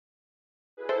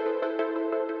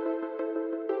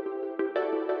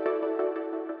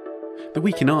The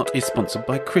Week in Art is sponsored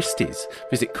by Christie's.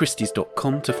 Visit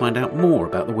christies.com to find out more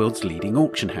about the world's leading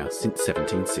auction house since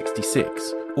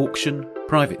 1766. Auction,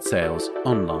 private sales,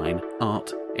 online,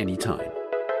 art, anytime.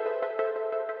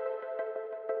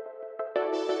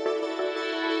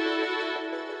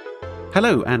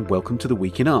 Hello and welcome to The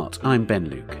Week in Art. I'm Ben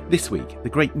Luke. This week, the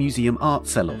Great Museum art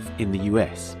sell-off in the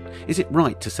US. Is it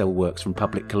right to sell works from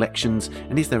public collections,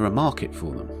 and is there a market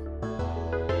for them?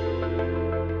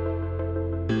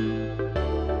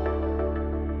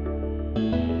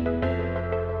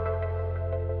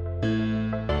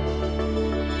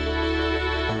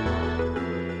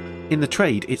 In the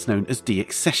trade, it's known as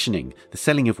deaccessioning, the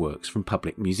selling of works from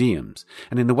public museums.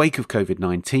 And in the wake of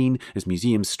Covid-19, as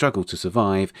museums struggle to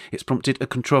survive, it's prompted a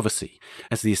controversy,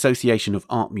 as the Association of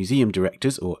Art Museum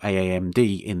Directors, or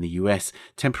AAMD in the US,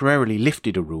 temporarily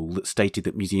lifted a rule that stated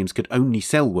that museums could only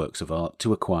sell works of art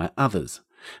to acquire others.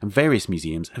 And various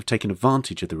museums have taken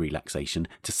advantage of the relaxation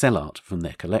to sell art from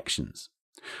their collections.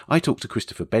 I talked to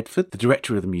Christopher Bedford, the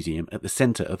director of the museum at the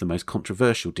centre of the most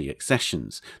controversial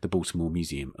deaccessions, the Baltimore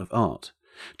Museum of Art.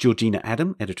 Georgina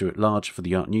Adam, editor-at-large for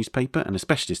the art newspaper and a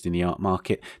specialist in the art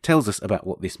market, tells us about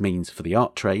what this means for the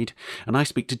art trade, and I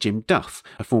speak to Jim Duff,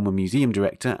 a former museum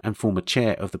director and former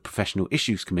chair of the Professional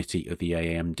Issues Committee of the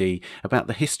AAMD, about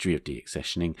the history of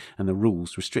deaccessioning and the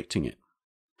rules restricting it.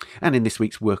 And in this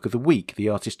week's Work of the Week, the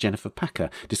artist Jennifer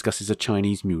Packer discusses a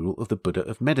Chinese mural of the Buddha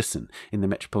of Medicine in the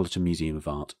Metropolitan Museum of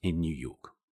Art in New York.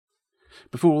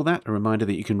 Before all that, a reminder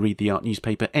that you can read the art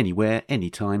newspaper anywhere,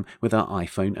 anytime with our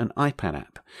iPhone and iPad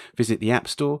app. Visit the App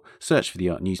Store, search for the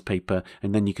art newspaper,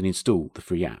 and then you can install the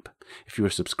free app. If you're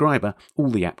a subscriber, all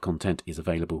the app content is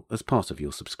available as part of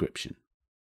your subscription.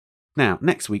 Now,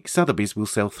 next week, Sotheby's will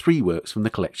sell 3 works from the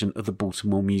collection of the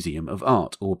Baltimore Museum of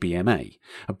Art, or BMA,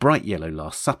 a bright yellow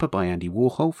Last Supper by Andy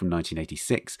Warhol from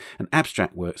 1986, and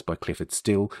abstract works by Clifford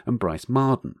Still and Bryce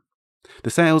Marden. The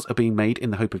sales are being made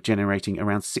in the hope of generating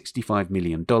around $65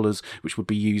 million, which would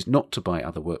be used not to buy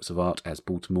other works of art, as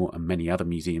Baltimore and many other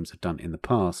museums have done in the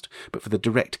past, but for the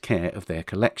direct care of their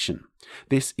collection.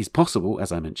 This is possible,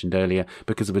 as I mentioned earlier,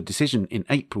 because of a decision in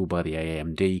April by the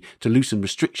AAMD to loosen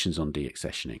restrictions on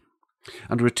deaccessioning.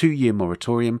 Under a 2-year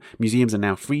moratorium, museums are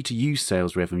now free to use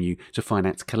sales revenue to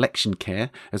finance collection care,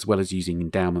 as well as using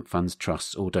endowment funds,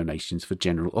 trusts or donations for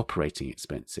general operating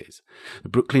expenses. The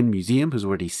Brooklyn Museum has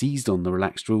already seized on the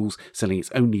relaxed rules, selling its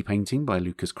only painting by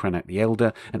Lucas Cranach the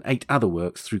Elder and 8 other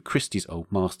works through Christie's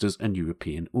Old Masters and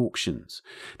European auctions.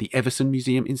 The Everson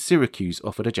Museum in Syracuse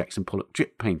offered a Jackson Pollock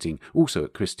drip painting, also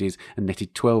at Christie's, and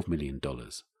netted $12 million.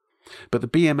 But the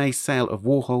BMA sale of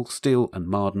Warhol, Still and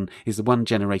Marden is the one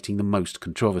generating the most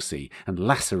controversy and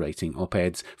lacerating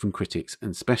op-eds from critics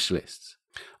and specialists.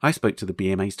 I spoke to the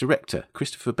BMA's director,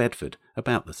 Christopher Bedford,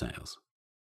 about the sales.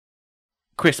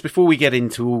 Chris, before we get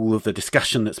into all of the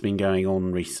discussion that's been going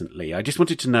on recently, I just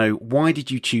wanted to know, why did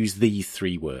you choose these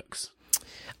 3 works?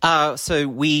 So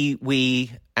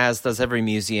we, as does every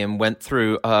museum, went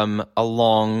through a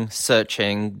long,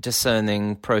 searching,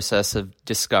 discerning process of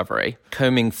discovery,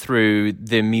 combing through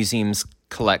the museum's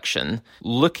collection,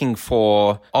 looking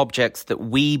for objects that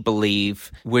we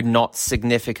believe would not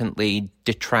significantly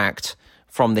detract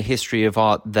from the history of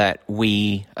art that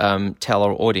we tell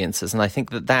our audiences. And I think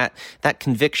that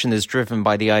conviction is driven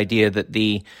by the idea that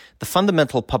the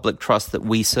fundamental public trust that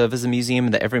we serve as a museum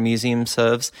and that every museum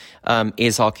serves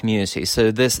is our community. So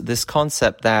this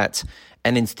concept that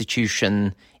an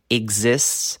institution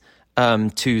exists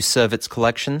to serve its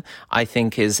collection, I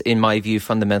think is, in my view,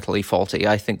 fundamentally faulty.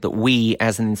 I think that we,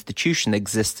 as an institution,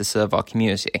 exist to serve our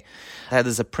community. That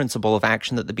is a principle of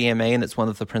action at the BMA, and it's one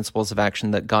of the principles of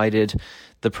action that guided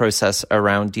the process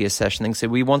around deaccessioning. So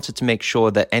we wanted to make sure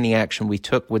that any action we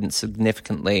took wouldn't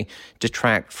significantly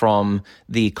detract from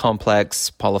the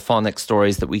complex polyphonic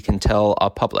stories that we can tell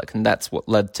our public. And that's what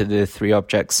led to the 3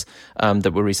 objects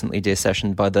that were recently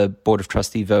deaccessioned by the Board of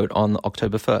Trustee vote on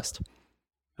October 1st.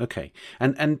 Okay.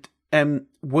 And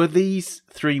were these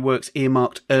 3 works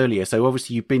earmarked earlier? So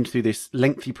obviously you've been through this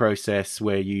lengthy process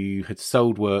where you had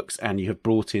sold works and you have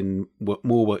brought in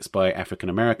more works by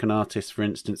African-American artists, for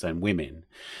instance, and women.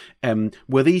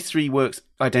 Were these 3 works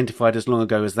identified as long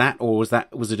ago as that, or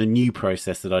was it a new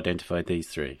process that identified these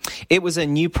 3? It was a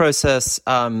new process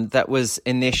that was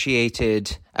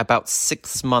initiated about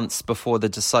 6 months before the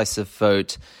decisive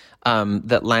vote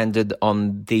that landed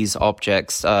on these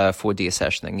objects for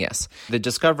deaccessioning, yes. The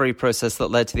discovery process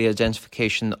that led to the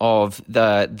identification of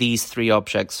these 3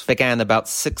 objects began about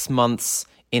 6 months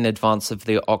in advance of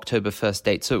the October 1st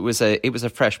date. So it was a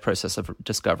fresh process of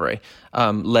discovery,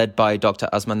 led by Dr.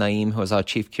 Asma Naeem, who is our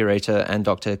chief curator, and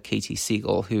Dr. Katie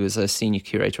Siegel, who is a senior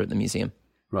curator at the museum.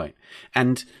 Right.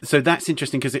 And so that's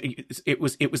interesting because it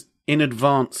was in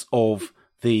advance of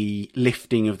the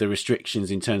lifting of the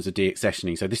restrictions in terms of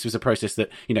deaccessioning. So this was a process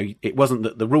that, it wasn't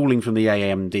that the ruling from the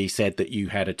AMD said that you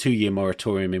had a 2-year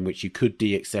moratorium in which you could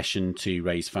deaccession to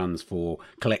raise funds for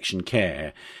collection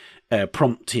care,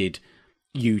 prompted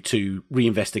you to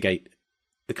reinvestigate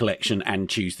the collection and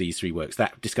choose these 3 works.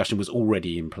 That discussion was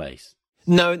already in place.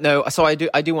 No. So I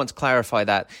do want to clarify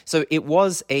that. So it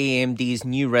was AMD's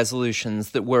new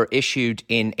resolutions that were issued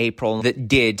in April that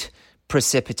did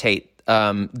precipitate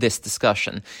this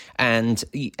discussion. And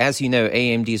as you know,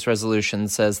 AMD's resolution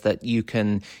says that you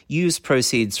can use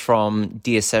proceeds from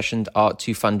deaccessioned art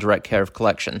to fund direct care of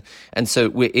collection. And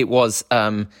so it was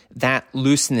that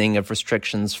loosening of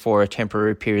restrictions for a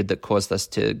temporary period that caused us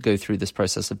to go through this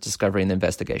process of discovery and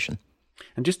investigation.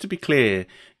 And just to be clear,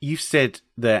 you've said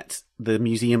that the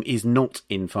museum is not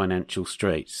in financial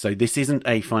straits. So this isn't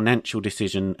a financial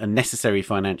decision, a necessary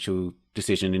financial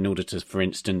decision in order to, for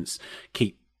instance,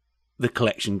 keep the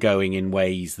collection going in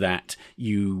ways that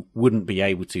you wouldn't be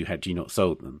able to had you not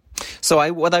sold them.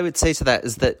 So what I would say to that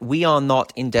is that we are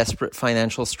not in desperate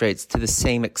financial straits to the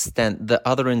same extent that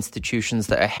other institutions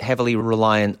that are heavily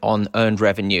reliant on earned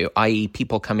revenue, i.e.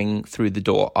 people coming through the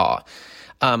door, are.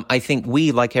 I think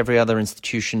we, like every other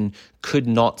institution, could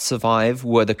not survive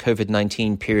were the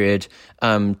COVID-19 period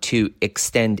to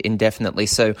extend indefinitely.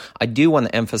 So I do want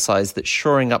to emphasize that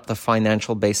shoring up the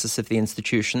financial basis of the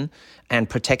institution and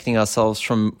protecting ourselves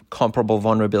from comparable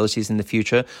vulnerabilities in the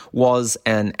future was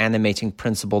an animating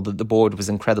principle that the board was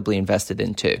incredibly invested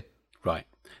in too. Right.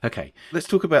 Okay. Let's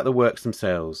talk about the works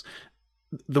themselves.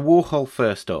 The Warhol,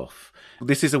 first off.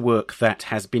 This is a work that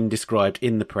has been described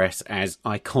in the press as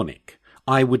iconic.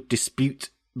 I would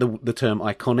dispute the term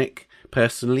iconic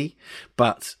personally,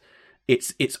 but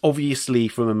it's obviously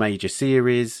from a major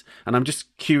series, and I'm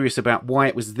just curious about why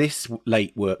it was this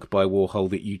late work by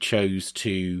Warhol that you chose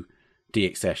to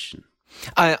deaccession.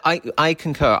 I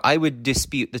concur. I would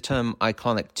dispute the term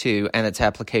iconic too and its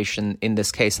application in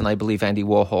this case, and I believe Andy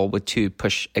Warhol would too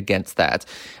push against that.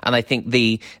 And I think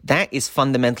that is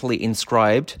fundamentally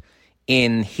inscribed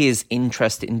in his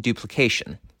interest in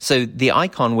duplication. So the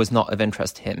icon was not of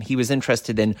interest to him. He was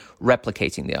interested in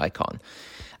replicating the icon.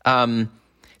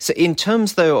 So in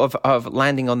terms, though, of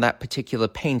landing on that particular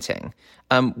painting,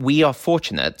 we are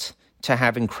fortunate to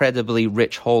have incredibly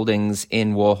rich holdings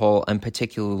in Warhol and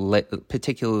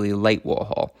particularly late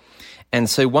Warhol. And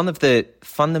so one of the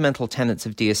fundamental tenets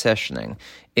of deaccessioning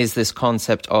is this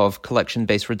concept of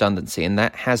collection-based redundancy, and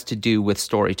that has to do with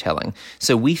storytelling.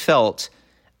 So we felt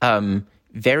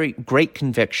very great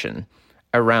conviction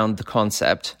around the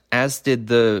concept, as did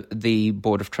the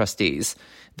Board of Trustees,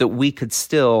 that we could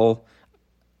still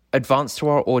advance to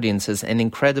our audiences an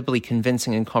incredibly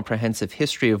convincing and comprehensive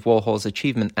history of Warhol's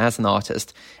achievement as an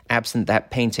artist, absent that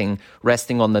painting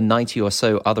resting on the 90 or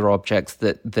so other objects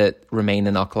that remain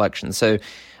in our collection. So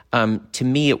to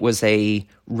me, it was a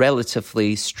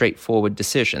relatively straightforward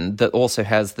decision that also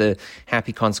has the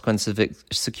happy consequence of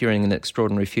securing an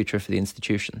extraordinary future for the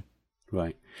institution.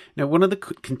 Right. Now, one of the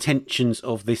contentions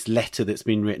of this letter that's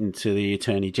been written to the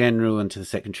Attorney General and to the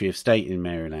Secretary of State in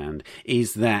Maryland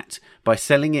is that by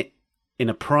selling it in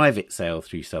a private sale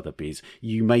through Sotheby's,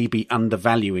 you may be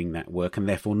undervaluing that work and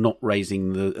therefore not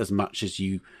raising as much as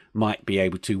you might be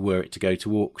able to were it to go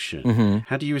to auction. Mm-hmm.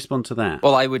 How do you respond to that?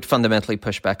 Well, I would fundamentally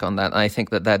push back on that. I think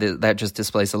that just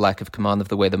displays a lack of command of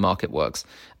the way the market works.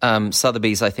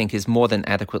 Sotheby's, I think, is more than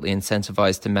adequately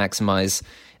incentivized to maximize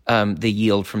the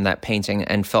yield from that painting,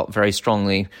 and felt very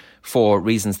strongly, for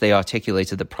reasons they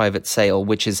articulated, the private sale,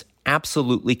 which is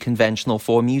absolutely conventional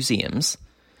for museums,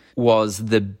 was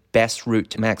the best route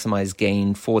to maximize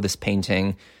gain for this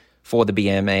painting, for the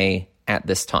BMA at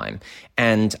this time.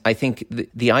 And I think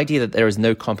the idea that there is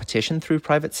no competition through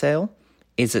private sale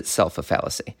is itself a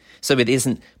fallacy. So it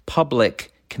isn't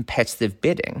public competitive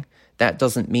bidding. That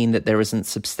doesn't mean that there isn't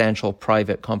substantial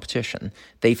private competition.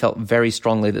 They felt very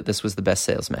strongly that this was the best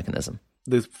sales mechanism.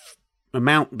 The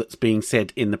amount that's being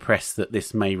said in the press that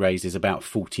this may raise is about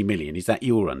 40 million. Is that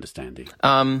your understanding?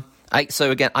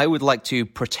 So again, I would like to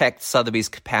protect Sotheby's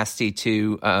capacity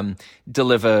to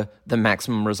deliver the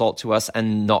maximum result to us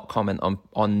and not comment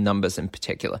on numbers in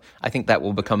particular. I think that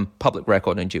will become public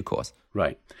record in due course.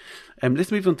 Right.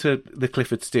 Let's move on to the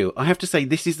Clifford Still. I have to say,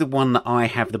 this is the one that I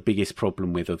have the biggest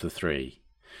problem with of the three.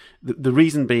 The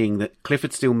reason being that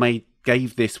Clifford Still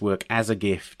gave this work as a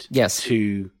gift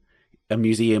to a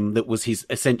museum that was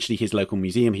essentially his local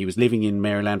museum. He was living in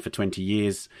Maryland for 20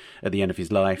 years at the end of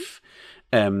his life.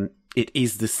 It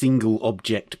is the single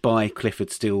object by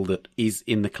Clifford Still that is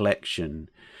in the collection.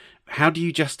 how do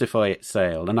you justify its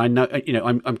sale? And I know,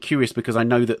 I'm curious because I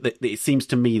know that it seems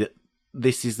to me that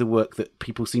this is the work that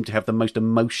people seem to have the most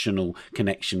emotional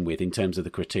connection with in terms of the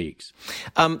critiques.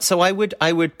 So I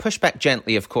would push back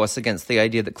gently, of course, against the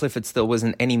idea that Clifford Still was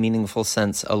in any meaningful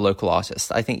sense a local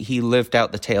artist. I think he lived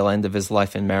out the tail end of his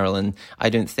life in Maryland. I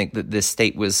don't think that this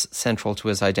state was central to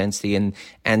his identity. And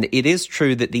it is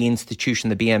true that the institution,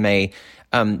 the BMA,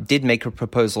 did make a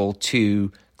proposal to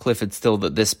Clifford Still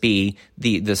that this be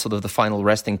the sort of the final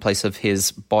resting place of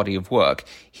his body of work.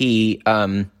 He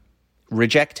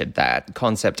rejected that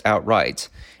concept outright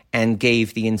and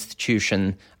gave the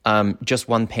institution just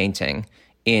one painting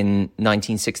in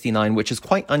 1969, which is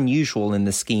quite unusual in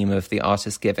the scheme of the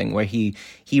artist giving, where he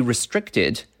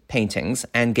restricted paintings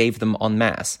and gave them en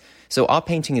masse. So our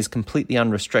painting is completely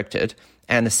unrestricted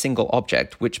and a single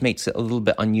object, which makes it a little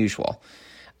bit unusual.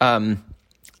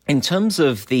 In terms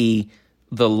of the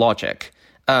logic,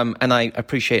 and I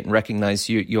appreciate and recognize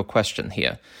your question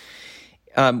here.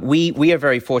 We are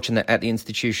very fortunate at the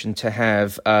institution to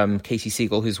have Katie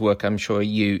Siegel, whose work I'm sure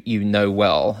you know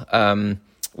well,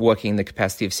 working in the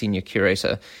capacity of senior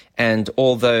curator. And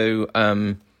although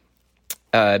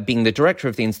being the director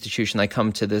of the institution, I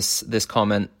come to this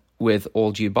comment with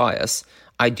all due bias,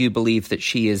 I do believe that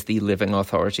she is the living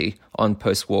authority on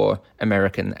post-war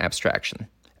American abstraction,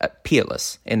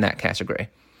 peerless in that category.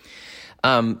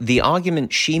 The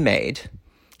argument she made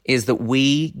is that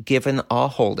we, given our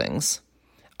holdings,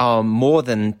 are more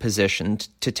than positioned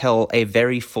to tell a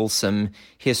very fulsome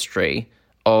history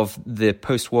of the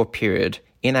post-war period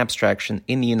in abstraction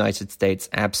in the United States,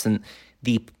 absent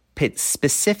the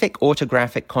specific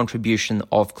autographic contribution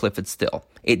of Clifford Still.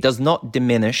 It does not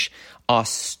diminish our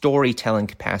storytelling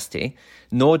capacity,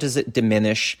 nor does it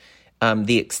diminish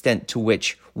the extent to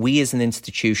which we as an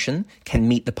institution can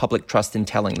meet the public trust in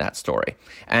telling that story.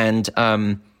 And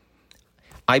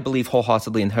I believe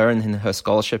wholeheartedly in her and in her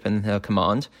scholarship and in her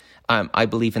command. I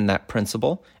believe in that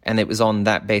principle, and it was on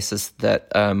that basis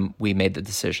that we made the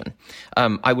decision.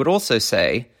 I would also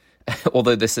say,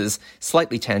 although this is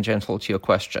slightly tangential to your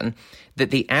question,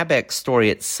 that the ABEX story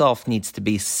itself needs to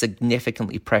be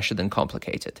significantly pressured and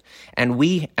complicated. And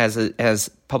we, as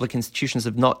public institutions,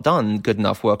 have not done good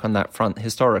enough work on that front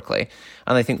historically.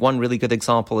 And I think one really good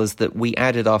example is that we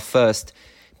added our first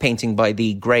painting by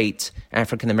the great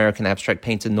African-American abstract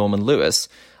painter Norman Lewis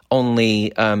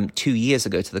only 2 years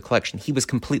ago to the collection. He was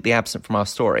completely absent from our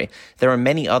story. There are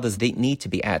many others that need to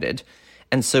be added.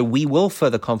 And so we will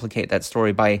further complicate that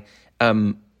story by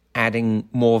adding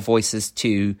more voices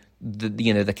to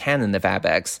the canon of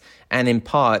ABEX. And in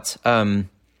part,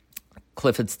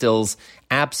 Clifford Still's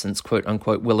absence, quote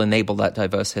unquote, will enable that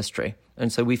diverse history.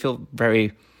 And so we feel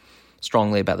very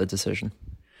strongly about the decision.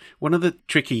 One of the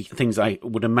tricky things I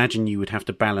would imagine you would have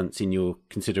to balance in your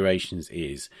considerations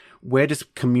is, where does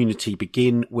community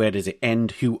begin? Where does it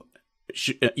end?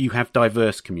 You have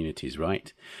diverse communities,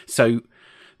 right? So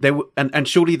and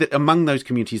surely that among those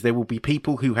communities there will be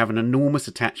people who have an enormous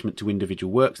attachment to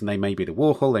individual works, and they may be the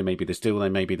Warhol, they may be the Still, they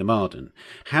may be the Marden.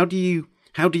 How do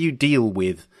you deal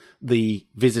with the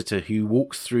visitor who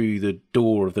walks through the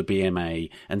door of the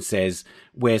BMA and says,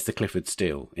 "Where's the Clifford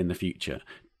Still in the future?"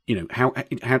 How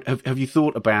have you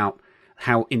thought about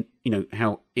how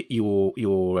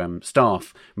your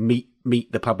staff meet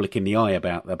the public in the eye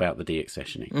about the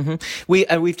deaccessioning?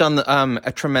 Mm-hmm. We've done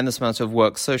a tremendous amount of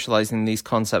work socializing these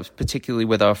concepts, particularly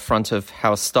with our front of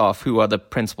house staff, who are the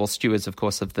principal stewards, of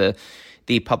course, of the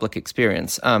public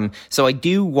experience. So I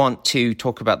do want to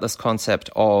talk about this concept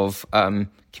of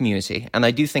community, and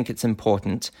I do think it's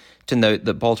important to note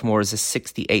that Baltimore is a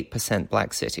 68%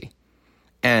 Black city.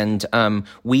 And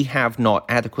we have not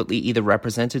adequately either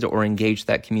represented or engaged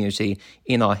that community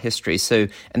in our history. So,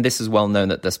 and this is well known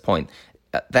at this point,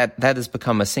 that has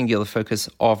become a singular focus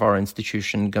of our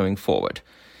institution going forward.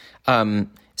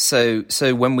 So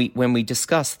when we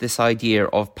discuss this idea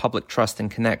of public trust and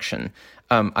connection,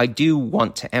 I do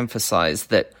want to emphasize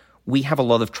that we have a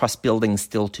lot of trust building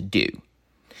still to do.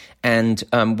 And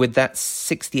with that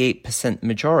 68%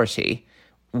 majority,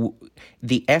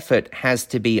 the effort has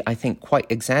to be, I think, quite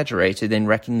exaggerated in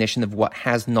recognition of what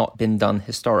has not been done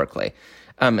historically.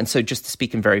 And so just to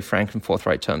speak in very frank and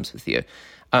forthright terms with you,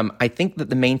 I think that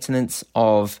the maintenance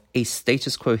of a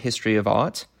status quo history of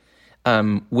art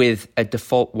with a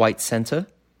default white center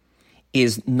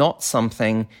is not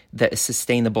something that is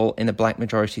sustainable in a Black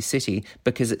majority city,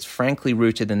 because it's frankly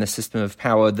rooted in a system of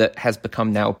power that has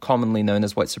become now commonly known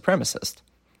as white supremacist.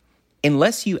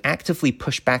 Unless you actively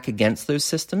push back against those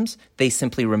systems, they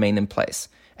simply remain in place.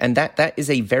 And that is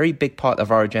a very big part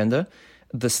of our agenda.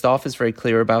 The staff is very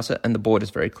clear about it, and the board is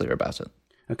very clear about it.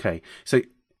 Okay. So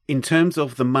In terms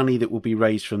of the money that will be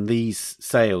raised from these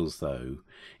sales, though,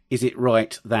 is it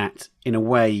right that, in a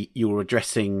way, you're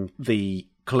addressing the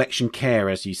collection care,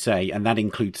 as you say, and that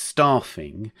includes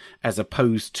staffing, as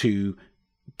opposed to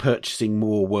purchasing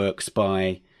more works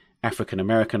by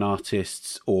African-American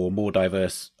artists or more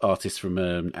diverse artists from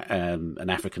an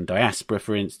African diaspora,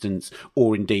 for instance,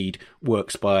 or indeed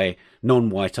works by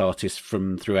non-white artists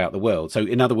from throughout the world? So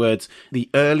in other words,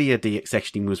 the earlier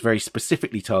deaccessioning was very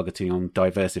specifically targeting on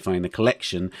diversifying the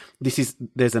collection.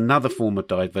 There's another form of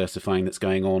diversifying that's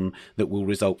going on that will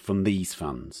result from these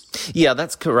funds. Yeah,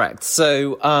 that's correct.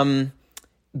 So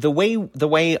the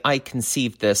way I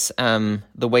conceived this, the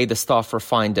way the staff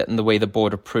refined it and the way the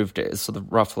board approved it is sort of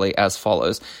roughly as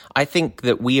follows. I think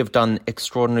that we have done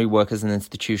extraordinary work as an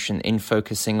institution in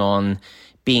focusing on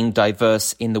being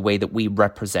diverse in the way that we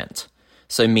represent.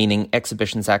 So meaning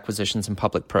exhibitions, acquisitions, and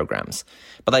public programs.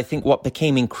 But I think what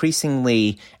became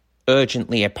increasingly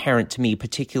urgently apparent to me,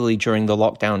 particularly during the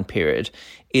lockdown period,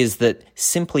 is that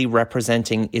simply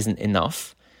representing isn't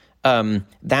enough.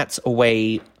 That's a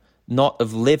way not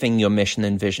of living your mission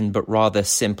and vision, but rather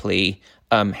simply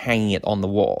hanging it on the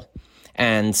wall.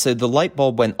 And so the light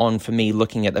bulb went on for me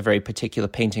looking at a very particular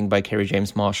painting by Kerry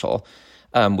James Marshall,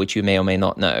 which you may or may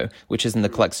not know, which is in the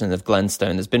collection of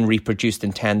Glenstone. Has been reproduced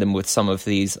in tandem with some of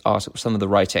the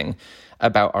writing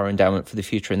about our Endowment for the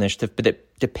Future initiative, but it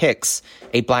depicts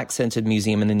a black-centered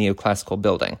museum in a neoclassical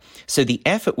building. So the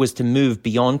effort was to move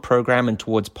beyond program and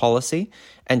towards policy,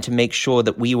 and to make sure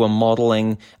that we were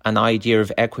modeling an idea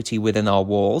of equity within our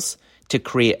walls to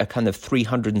create a kind of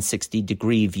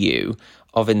 360-degree view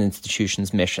of an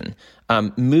institution's mission,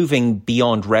 moving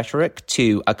beyond rhetoric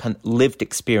to a kind of lived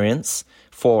experience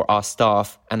for our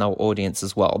staff and our audience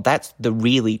as well. That's the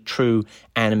really true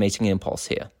animating impulse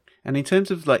here. And in terms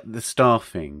of like the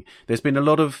staffing, there's been a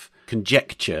lot of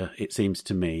conjecture, it seems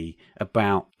to me,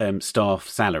 about staff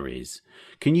salaries.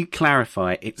 Can you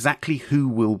clarify exactly who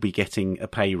will be getting a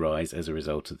pay rise as a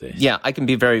result of this? Yeah, I can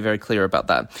be very, very clear about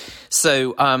that.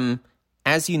 So,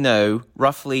 as you know,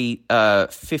 roughly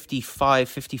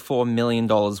 $54 million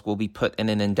will be put in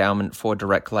an endowment for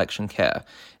direct collection care.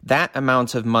 That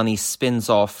amount of money spins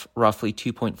off roughly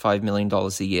 $2.5 million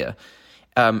a year.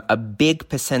 A big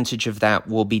percentage of that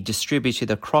will be distributed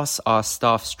across our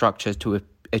staff structure to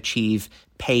achieve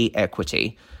pay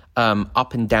equity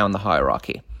up and down the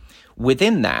hierarchy.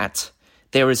 Within that,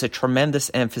 there is a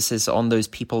tremendous emphasis on those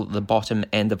people at the bottom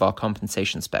end of our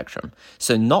compensation spectrum.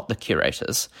 So not the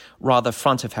curators, rather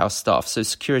front of house staff, so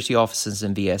security officers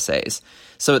and VSAs.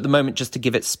 So at the moment, just to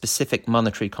give it specific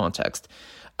monetary context,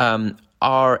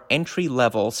 our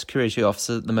entry-level security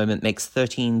officer at the moment makes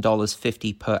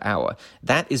 $13.50 per hour.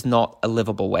 That is not a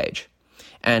livable wage.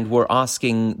 And we're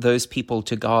asking those people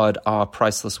to guard our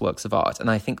priceless works of art. And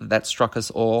I think that struck us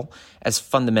all as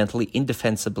fundamentally,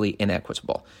 indefensibly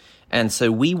inequitable. And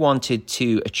so we wanted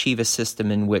to achieve a system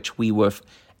in which we were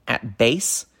at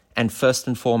base and first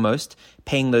and foremost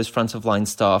paying those front-of-line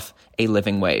staff a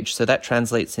living wage. So that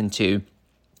translates into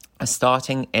a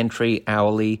starting entry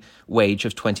hourly wage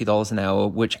of $20 an hour,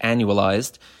 which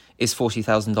annualized is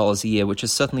 $40,000 a year, which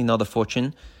is certainly not a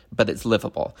fortune, but it's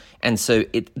livable. And so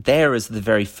there is the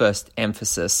very first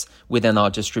emphasis within our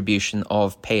distribution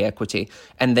of pay equity.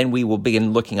 And then we will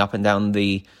begin looking up and down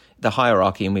the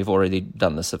hierarchy, and we've already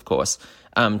done this, of course,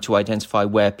 to identify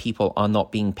where people are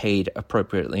not being paid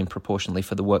appropriately and proportionally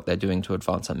for the work they're doing to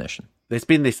advance our mission. There's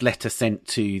been this letter sent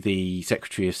to the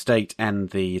Secretary of State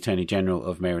and the Attorney General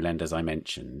of Maryland, as I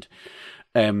mentioned.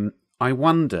 I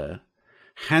wonder,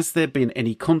 has there been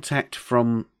any contact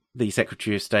from the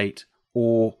Secretary of State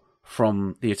or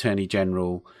from the Attorney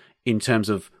General in terms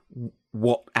of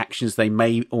what actions they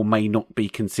may or may not be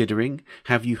considering?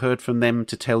 Have you heard from them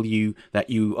to tell you that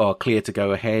you are clear to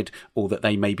go ahead, or that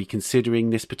they may be considering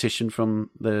this petition from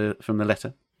the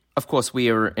letter? Of course, we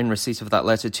are in receipt of that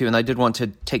letter too, and I did want to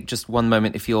take just one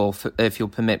moment, if you'll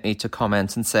permit me, to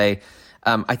comment and say,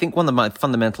 I think one of my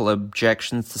fundamental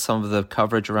objections to some of the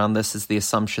coverage around this is the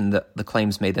assumption that the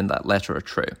claims made in that letter are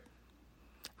true.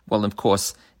 Well, of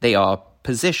course, they are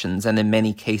positions, and in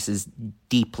many cases,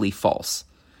 deeply false,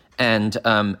 and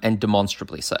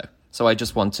demonstrably so. So I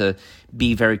just want to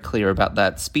be very clear about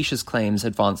that. Specious claims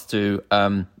advance to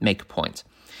make a point.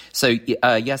 So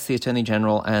yes, the Attorney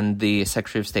General and the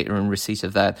Secretary of State are in receipt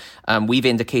of that. We've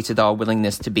indicated our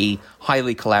willingness to be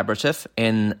highly collaborative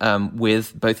in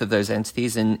with both of those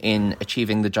entities in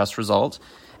achieving the just result,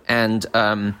 and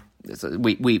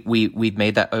we've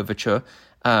made that overture.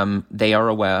 They are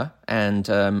aware, and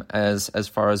as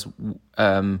far as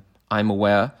I'm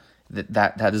aware,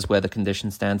 that is where the condition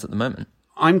stands at the moment.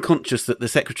 I'm conscious that the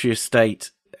Secretary of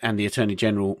State and the Attorney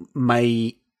General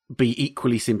may be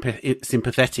equally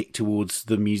sympathetic towards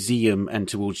the museum and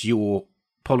towards your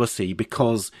policy,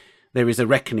 because there is a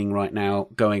reckoning right now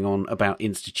going on about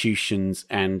institutions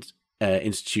and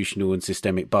institutional and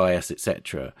systemic bias,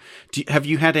 etc. Have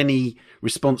you had any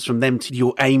response from them to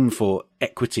your aim for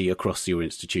equity across your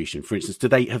institution? For instance,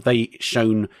 have they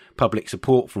shown public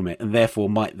support from it, and therefore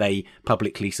might they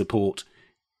publicly support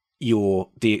your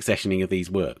deaccessioning of these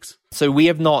works? So we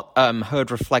have not heard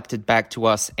reflected back to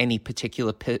us any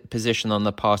particular position on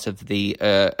the part of the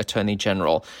Attorney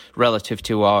General relative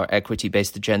to our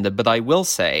equity-based agenda. But I will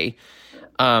say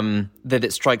that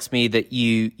it strikes me that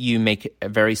you make a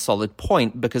very solid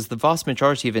point, because the vast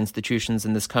majority of institutions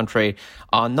in this country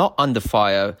are not under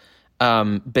fire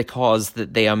because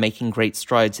that they are making great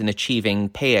strides in achieving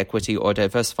pay equity or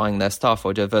diversifying their staff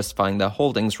or diversifying their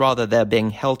holdings. Rather, they're being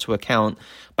held to account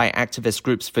by activist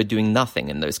groups for doing nothing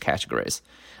in those categories.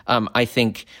 I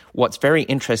think what's very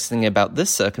interesting about this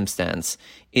circumstance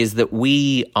is that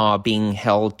we are being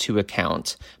held to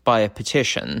account by a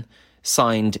petition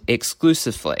signed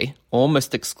exclusively,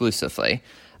 almost exclusively,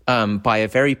 by a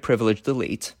very privileged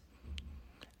elite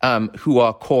who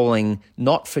are calling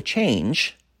not for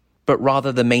change, but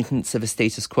rather the maintenance of a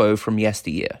status quo from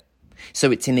yesteryear.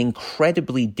 So it's an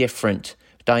incredibly different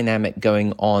dynamic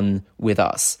going on with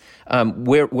us.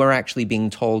 We're actually being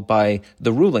told by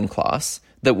the ruling class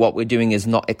that what we're doing is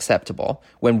not acceptable,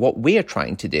 when what we're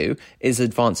trying to do is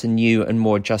advance a new and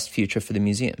more just future for the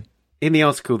museum. In the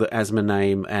article that Asma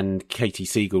Naim and Katie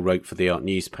Siegel wrote for the Art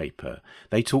newspaper,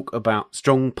 they talk about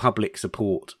strong public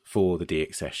support for the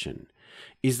deaccession.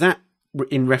 Is that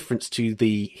in reference to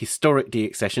the historic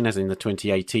deaccession, as in the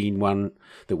 2018 one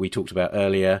that we talked about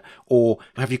earlier, or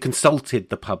have you consulted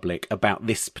the public about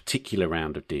this particular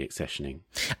round of deaccessioning?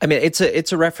 I mean,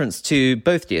 it's a reference to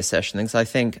both deaccessionings. I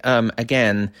think,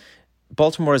 again,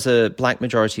 Baltimore is a black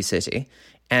majority city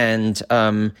and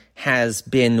has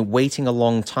been waiting a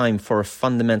long time for a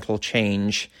fundamental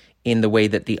change in the way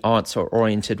that the arts are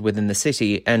oriented within the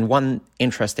city. And one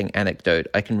interesting anecdote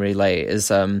I can relay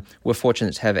is we're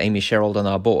fortunate to have Amy Sherald on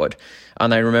our board.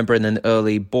 And I remember in an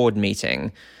early board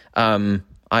meeting,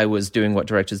 I was doing what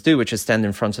directors do, which is stand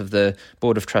in front of the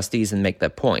board of trustees and make their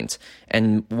point.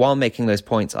 And while making those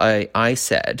points, I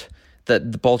said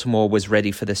that Baltimore was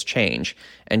ready for this change.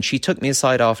 And she took me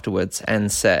aside afterwards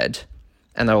and said,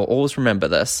 and I will always remember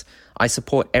this, I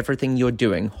support everything you're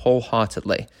doing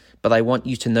wholeheartedly, but I want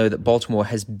you to know that Baltimore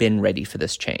has been ready for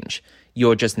this change.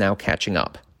 You're just now catching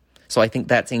up. So I think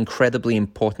that's incredibly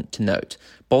important to note.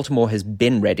 Baltimore has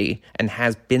been ready and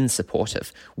has been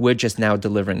supportive. We're just now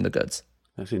delivering the goods.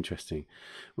 That's interesting.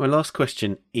 My last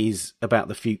question is about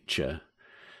the future.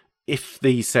 If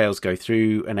these sales go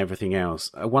through and everything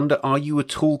else, I wonder, are you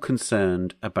at all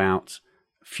concerned about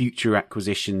future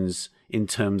acquisitions in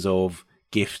terms of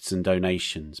gifts and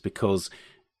donations? Because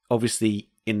obviously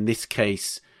in this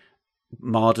case,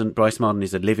 Bryce Marden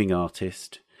is a living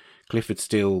artist. Clifford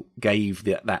Still gave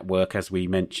that work, as we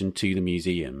mentioned, to the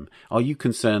museum. Are you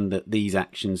concerned that these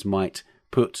actions might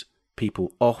put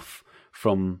people off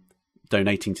from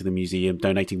donating to the museum,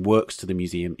 donating works to the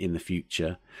museum in the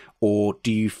future? Or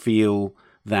do you feel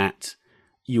that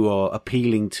you are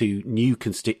appealing to new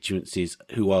constituencies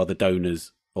who are the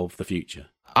donors of the future?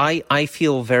 I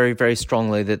feel very, very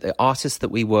strongly that the artists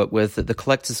that we work with, that the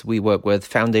collectors we work with,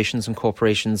 foundations and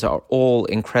corporations are all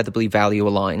incredibly value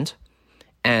aligned,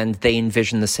 and they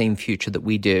envision the same future that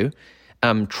we do.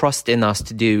 Trust in us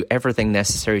to do everything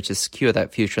necessary to secure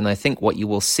that future. And I think what you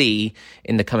will see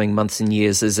in the coming months and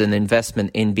years is an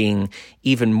investment in being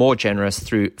even more generous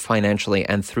through financially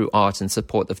and through art in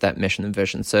support of that mission and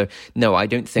vision. So no, I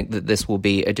don't think that this will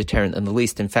be a deterrent in the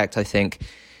least. In fact, I think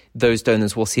those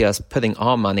donors will see us putting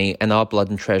our money and our blood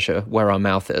and treasure where our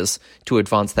mouth is to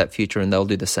advance that future, and they'll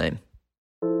do the same.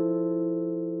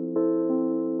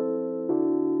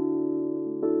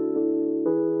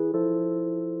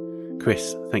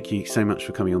 Chris, thank you so much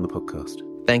for coming on the podcast.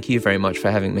 Thank you very much for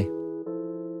having me.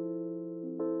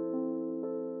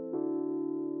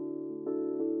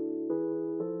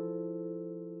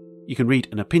 You can read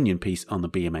an opinion piece on the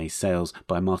BMA's sales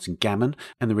by Martin Gammon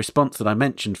and the response that I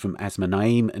mentioned from Asma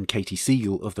Naim and Katie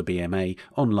Siegel of the BMA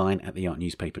online at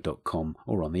theartnewspaper.com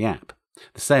or on the app.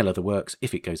 The sale of the works,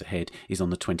 if it goes ahead, is on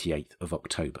the 28th of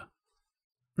October.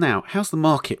 Now, how's the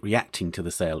market reacting to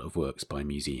the sale of works by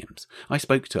museums? I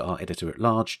spoke to our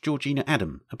editor-at-large, Georgina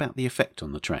Adam, about the effect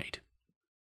on the trade.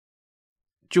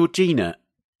 Georgina,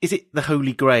 is it the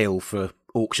holy grail for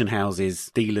auction houses,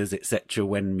 dealers, etc.,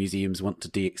 when museums want to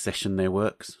deaccession their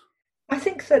works? I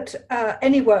think that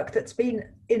any work that's been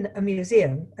in a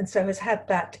museum and so has had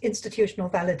that institutional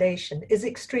validation is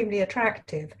extremely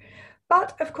attractive.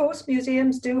 But of course,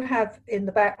 museums do have in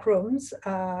the back rooms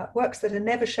works that are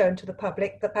never shown to the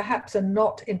public that perhaps are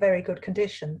not in very good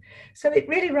condition. So it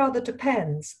really rather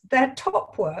depends. Their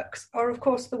top works are, of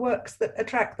course, the works that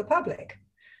attract the public.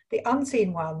 The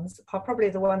unseen ones are probably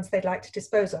the ones they'd like to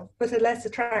dispose of, but are less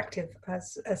attractive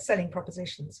as selling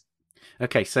propositions.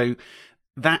 Okay, so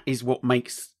that is what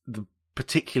makes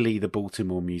particularly the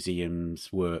Baltimore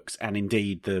Museum's works, and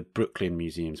indeed the Brooklyn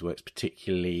Museum's works,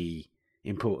 particularly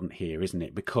important here, isn't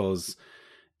it? Because,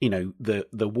 you know, the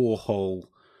Warhol,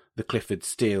 the Clifford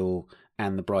Still,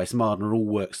 and the Bryce Marden are all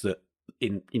works that,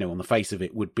 on the face of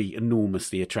it, would be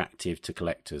enormously attractive to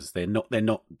collectors. They're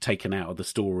not taken out of the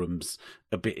storerooms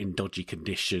a bit in dodgy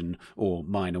condition or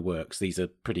minor works. These are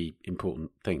pretty important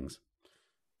things.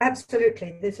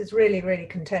 Absolutely. This is really, really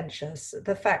contentious.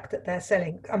 The fact that they're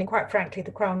selling, I mean, quite frankly,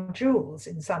 the crown jewels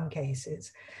in some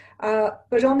cases.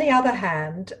 But on the other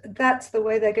hand, that's the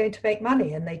way they're going to make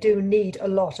money, and they do need a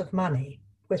lot of money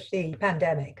with the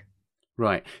pandemic.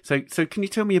 Right. So can you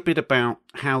tell me a bit about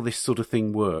how this sort of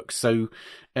thing works? So,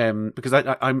 because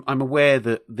I'm aware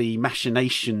that the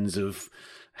machinations of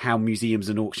how museums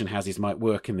and auction houses might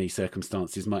work in these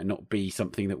circumstances might not be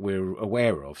something that we're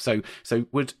aware of. So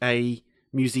would a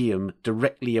museum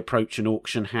directly approach an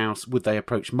auction house? Would they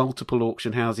approach multiple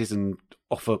auction houses and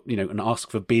offer, and ask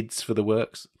for bids for the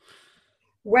works?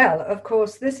 Well, of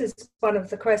course, this is one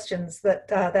of the questions that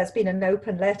there's been an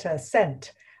open letter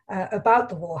sent about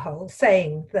the Warhol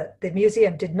saying that the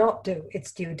museum did not do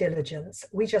its due diligence.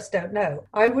 We just don't know.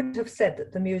 I wouldn't have said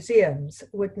that the museums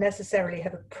would necessarily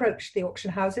have approached the auction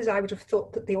houses. I would have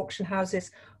thought that the auction houses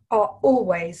are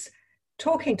always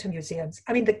talking to museums.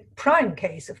 I mean, the prime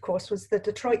case, of course, was the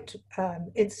Detroit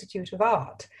Institute of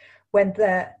Art, when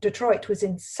Detroit was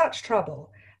in such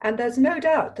trouble. And there's no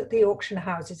doubt that the auction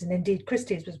houses, and indeed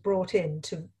Christie's, was brought in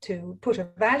to put a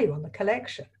value on the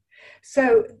collection.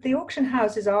 So the auction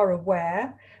houses are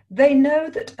aware. They know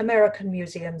that American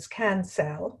museums can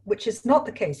sell, which is not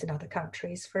the case in other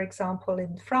countries. For example,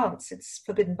 in France, it's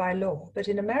forbidden by law. But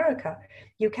in America,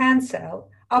 you can sell.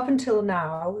 Up until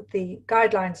now, the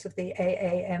guidelines of the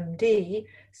AAMD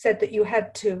said that you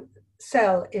had to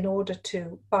sell in order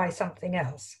to buy something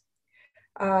else.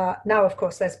 Now, of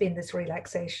course, there's been this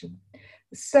relaxation.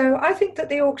 So I think that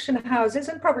the auction houses,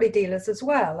 and probably dealers as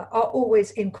well, are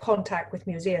always in contact with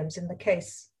museums in the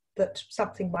case that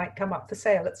something might come up for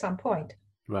sale at some point.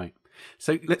 Right.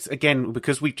 So let's, again,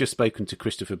 because we've just spoken to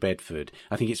Christopher Bedford,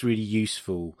 I think it's really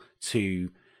useful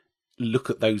to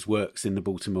look at those works in the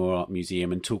Baltimore Art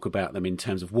Museum and talk about them in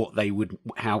terms of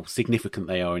how significant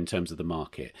they are in terms of the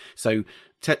market. So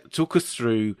talk us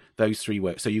through those three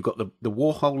works. So you've got the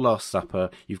Warhol Last Supper,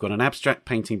 you've got an abstract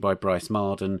painting by Bryce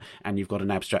Marden, and you've got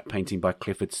an abstract painting by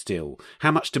Clifford Still.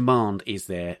 How much demand is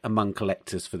there among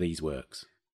collectors for these works?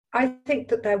 I think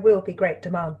that there will be great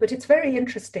demand, but it's very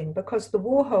interesting because the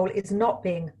Warhol is not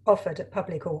being offered at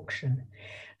public auction.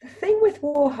 The thing with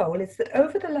Warhol is that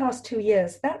over the last 2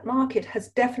 years, that market has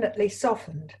definitely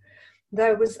softened.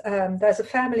 There's a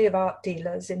family of art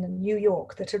dealers in New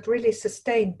York that had really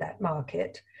sustained that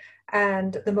market,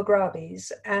 and the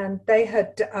McGrabies, and they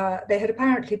had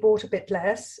apparently bought a bit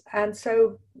less, and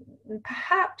so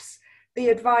perhaps the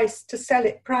advice to sell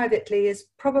it privately is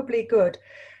probably good.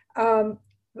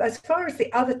 As far as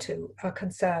the other two are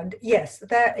concerned, yes,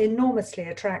 they're enormously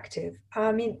attractive.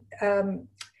 I mean,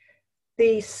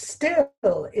 the Still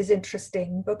is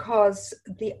interesting because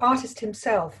the artist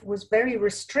himself was very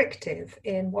restrictive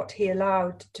in what he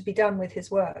allowed to be done with his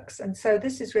works. And so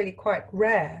this is really quite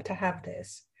rare to have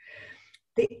this.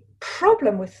 The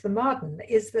problem with the Marden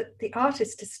is that the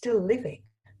artist is still living.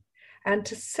 And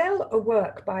to sell a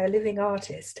work by a living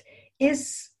artist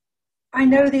is, I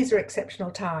know these are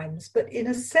exceptional times, but in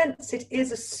a sense, it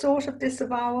is a sort of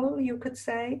disavowal, you could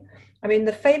say. I mean,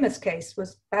 the famous case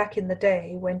was back in the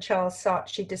day when Charles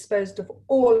Saatchi disposed of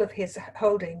all of his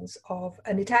holdings of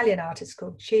an Italian artist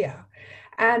called Chia,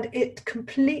 and it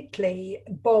completely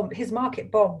bombed, his market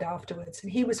bombed afterwards,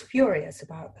 and he was furious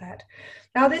about that.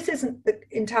 Now, this isn't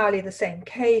entirely the same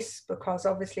case because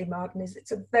obviously Marden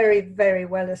it's a very, very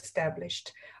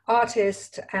well-established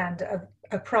artist and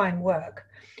a prime work.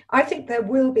 I think there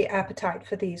will be appetite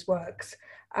for these works.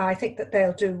 I think that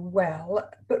they'll do well,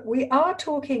 but we are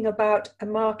talking about a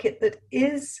market that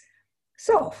is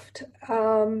soft.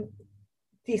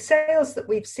 The sales that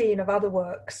we've seen of other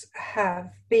works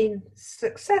have been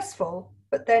successful,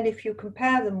 but then if you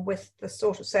compare them with the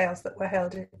sort of sales that were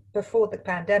held before the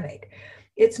pandemic,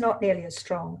 it's not nearly as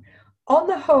strong. On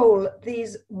the whole,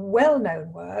 these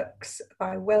well-known works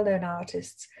by well-known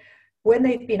artists, when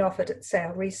they've been offered at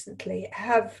sale recently,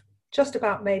 have just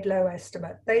about made low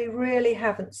estimate. They really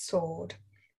haven't soared.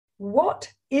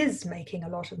 What is making a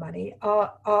lot of money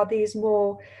are these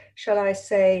more, shall I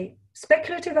say,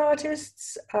 speculative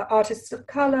artists, artists of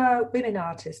color, women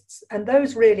artists. And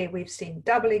those really we've seen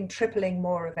doubling, tripling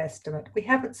more of estimate. We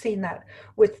haven't seen that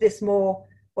with this more,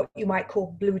 what you might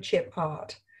call blue chip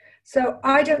art. So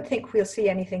I don't think we'll see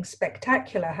anything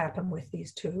spectacular happen with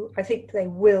these two. I think they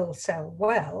will sell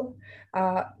well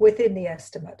within the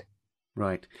estimate.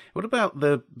 Right. What about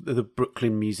the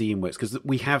Brooklyn Museum works? Because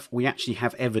we actually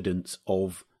have evidence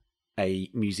of a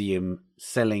museum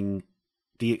selling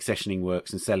deaccessioning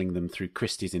works and selling them through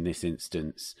Christie's in this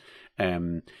instance.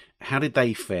 How did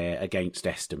they fare against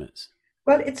estimates?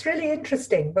 Well, it's really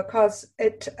interesting because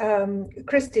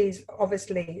Christie's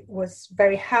obviously was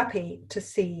very happy to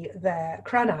see their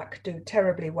Cranach do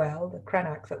terribly well, the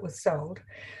Cranach that was sold.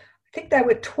 I think there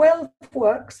were 12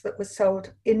 works that were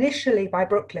sold initially by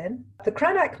Brooklyn. The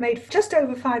Cranach made just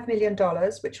over $5 million,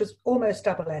 which was almost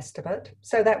double estimate.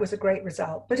 So that was a great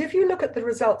result. But if you look at the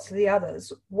results of the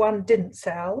others, one didn't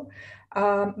sell.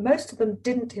 Most of them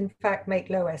didn't, in fact, make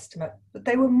low estimate, but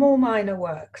they were more minor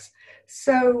works.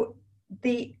 So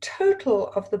the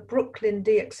total of the Brooklyn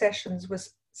deaccessions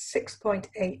was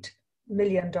 $6.8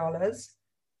 million,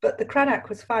 but the Cranach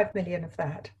was $5 million of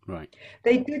that. Right.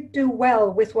 They did do well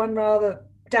with one rather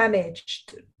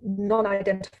damaged,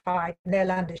 non-identified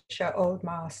Neerlandischer Old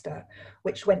Master,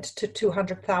 which went to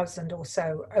 200,000 or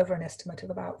so over an estimate of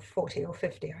about 40 or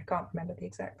 50. I can't remember the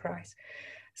exact price.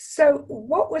 So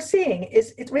what we're seeing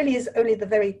is it really is only the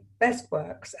very best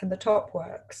works and the top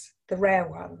works, the rare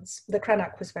ones. The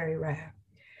Cranach was very rare.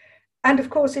 And of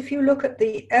course, if you look at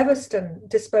the Everston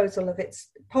disposal of its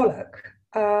Pollock,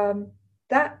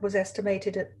 that was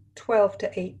estimated at 12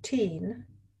 to 18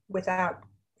 without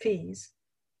fees,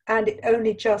 and it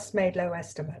only just made low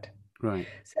estimate. Right.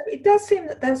 So it does seem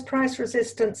that there's price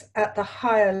resistance at the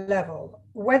higher level,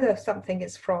 whether something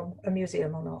is from a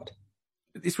museum or not.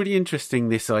 It's really interesting,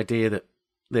 this idea that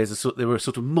there were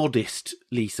sort of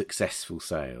modestly successful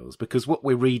sales, because what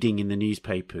we're reading in the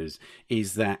newspapers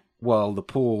is that while the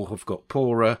poor have got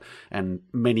poorer and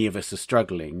many of us are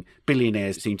struggling,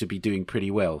 billionaires seem to be doing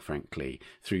pretty well, frankly,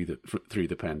 through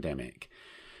the pandemic.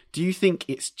 Do you think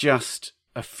it's just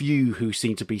a few who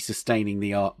seem to be sustaining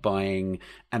the art buying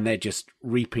and they're just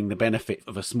reaping the benefit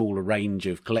of a smaller range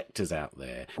of collectors out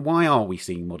there? Why are we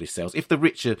seeing modest sales? If the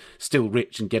rich are still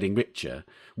rich and getting richer,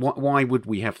 why would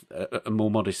we have a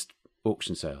more modest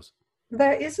auction sales?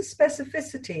 There is a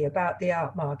specificity about the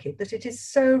art market that it is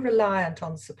so reliant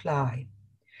on supply.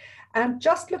 And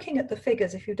just looking at the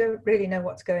figures, if you don't really know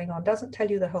what's going on, doesn't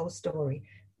tell you the whole story.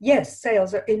 Yes,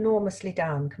 sales are enormously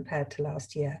down compared to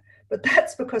last year, but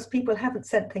that's because people haven't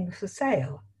sent things for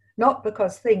sale, not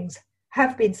because things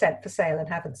have been sent for sale and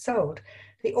haven't sold.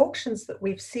 The auctions that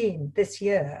we've seen this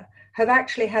year have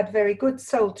actually had very good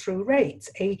sold-through rates,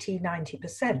 80,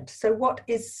 90%. So what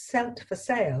is sent for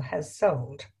sale has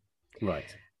sold.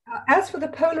 Right. As for the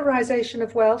polarization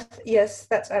of wealth, yes,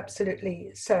 that's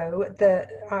absolutely so.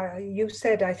 You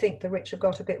said, I think the rich have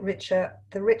got a bit richer.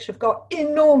 The rich have got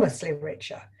enormously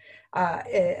richer.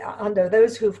 Under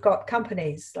those who've got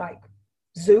companies like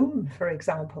Zoom, for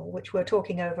example, which we're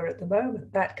talking over at the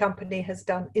moment, that company has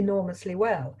done enormously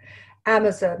well.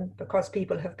 Amazon, because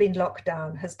people have been locked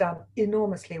down, has done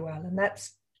enormously well, and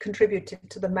that's contributed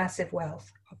to the massive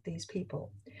wealth of these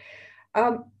people.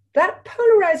 That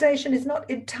polarization is not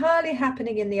entirely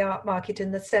happening in the art market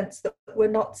in the sense that we're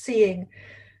not seeing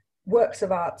works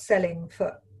of art selling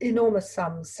for enormous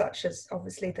sums, such as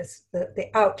obviously the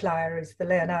outlier is the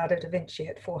Leonardo da Vinci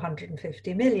at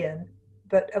 450 million.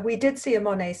 But we did see a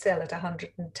Monet sell at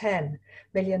 110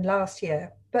 million last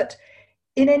year. But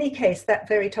in any case, that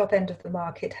very top end of the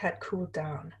market had cooled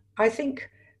down. I think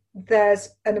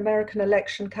there's an American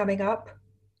election coming up.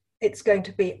 It's going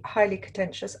to be highly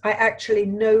contentious. I actually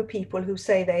know people who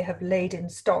say they have laid in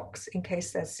stocks in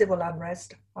case there's civil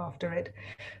unrest after it.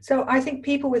 So I think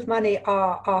people with money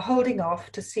are holding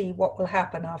off to see what will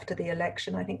happen after the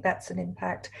election. I think that's an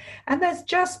impact. And there's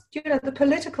just, the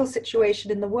political situation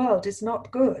in the world is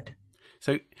not good.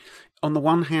 So on the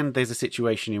one hand, there's a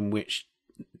situation in which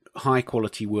high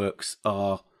quality works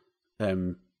are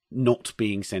not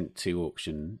being sent to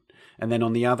auction. And then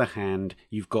on the other hand,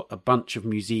 you've got a bunch of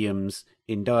museums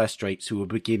in dire straits who are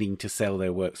beginning to sell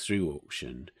their works through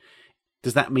auction.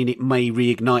 Does that mean it may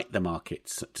reignite the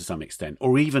markets to some extent?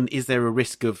 Or even is there a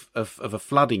risk of a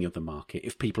flooding of the market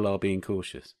if people are being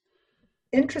cautious?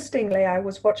 Interestingly, I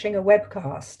was watching a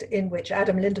webcast in which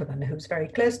Adam Lindemann, who's very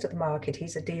close to the market,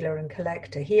 he's a dealer and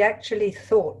collector, he actually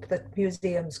thought that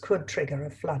museums could trigger a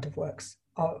flood of works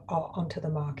onto the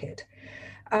market.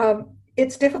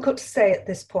 It's difficult to say at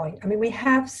this point. I mean, we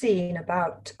have seen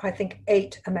about, I think,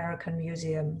 8 American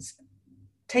museums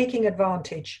taking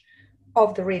advantage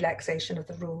of the relaxation of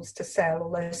the rules to sell,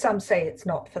 although some say it's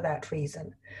not for that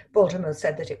reason. Baltimore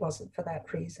said that it wasn't for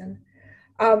that reason.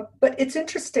 But it's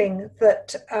interesting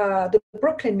that the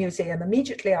Brooklyn Museum,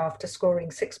 immediately after scoring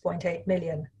 $6.8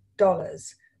 million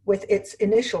with its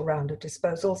initial round of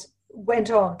disposals,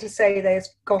 went on to say they've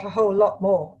got a whole lot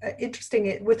more.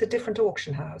 Interesting, with a different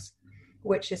auction house,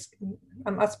 which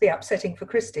must be upsetting for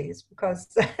Christie's,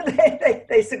 because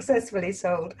they successfully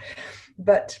sold.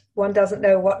 But one doesn't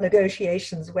know what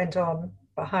negotiations went on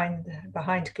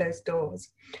behind closed doors.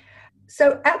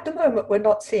 So at the moment, we're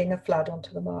not seeing a flood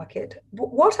onto the market.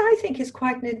 What I think is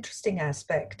quite an interesting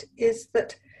aspect is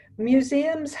that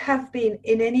museums have been,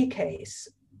 in any case,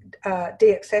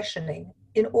 deaccessioning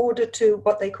in order to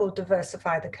what they call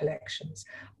diversify the collections,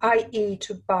 i.e.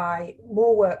 to buy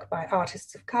more work by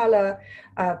artists of color,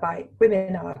 by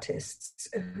women artists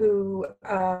who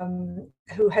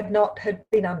had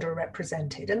been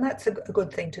underrepresented. And that's a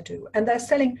good thing to do. And they're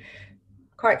selling,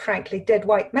 quite frankly, dead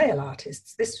white male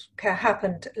artists. This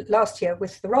happened last year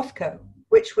with the Rothko,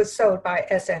 which was sold by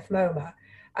SF MoMA.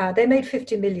 They made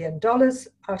 $50 million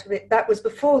out of it. That was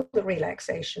before the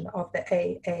relaxation of the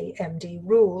AAMD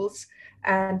rules.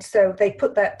 And so they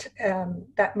put that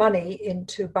money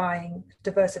into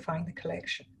diversifying the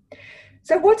collection.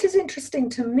 So what is interesting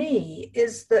to me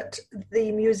is that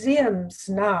the museums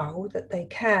now that they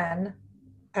can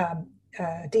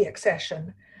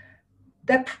deaccession,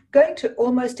 they're going to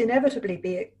almost inevitably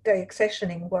be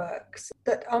deaccessioning works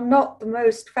that are not the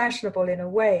most fashionable in a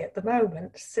way at the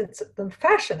moment, since the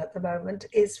fashion at the moment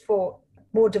is for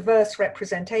more diverse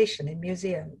representation in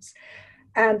museums.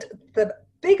 And the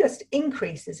biggest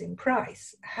increases in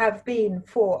price have been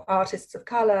for artists of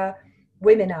color,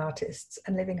 women artists,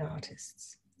 and living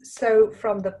artists. So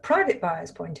from the private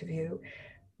buyer's point of view,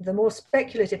 the more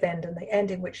speculative end and the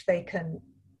end in which they can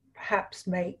perhaps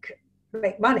make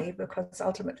money, because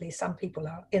ultimately some people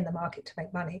are in the market to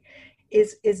make money,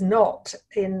 is not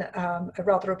in a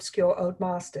rather obscure old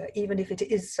master, even if it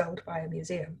is sold by a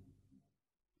museum.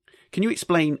 Can you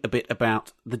explain a bit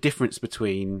about the difference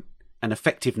between an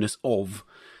effectiveness of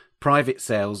private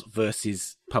sales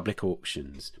versus public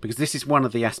auctions? Because this is one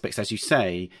of the aspects, as you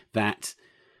say, that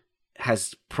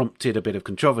has prompted a bit of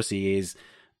controversy, is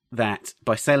that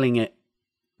by selling it,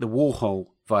 the Warhol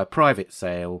via private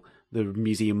sale, the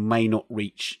museum may not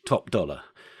reach top dollar.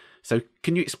 So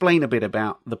can you explain a bit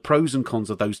about the pros and cons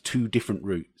of those two different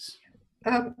routes?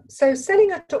 So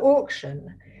selling at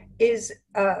auction is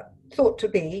thought to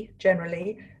be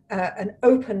generally an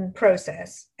open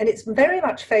process, and it's very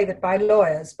much favoured by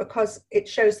lawyers because it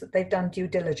shows that they've done due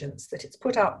diligence, that it's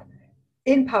put up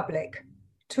in public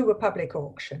to a public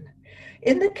auction.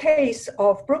 In the case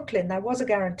of Brooklyn, there was a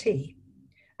guarantee,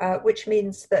 which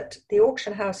means that the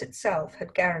auction house itself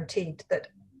had guaranteed that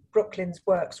Brooklyn's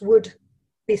works would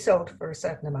be sold for a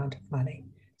certain amount of money.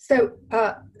 So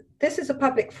this is a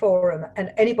public forum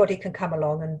and anybody can come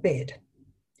along and bid.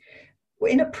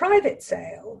 In a private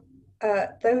sale,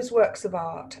 those works of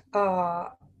art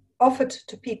are offered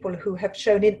to people who have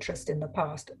shown interest in the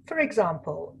past. For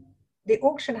example, the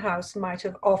auction house might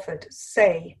have offered,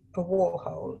 say, a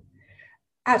Warhol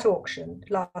at auction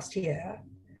last year.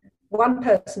 One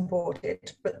person bought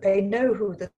it, but they know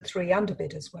who the 3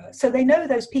 underbidders were. So they know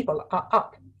those people are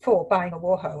up for buying a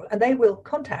Warhol, and they will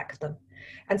contact them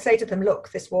and say to them,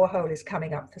 look, this Warhol is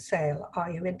coming up for sale. Are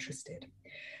you interested?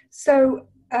 So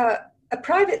a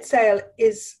private sale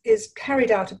is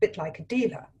carried out a bit like a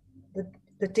dealer.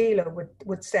 The dealer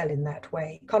would sell in that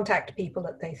way, contact people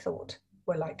that they thought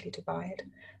were likely to buy it.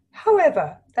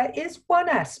 However, there is one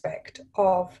aspect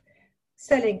of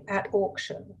selling at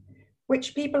auction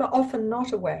which people are often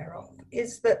not aware of,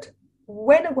 is that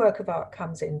when a work of art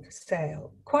comes in for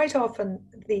sale, quite often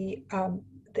the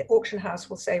auction house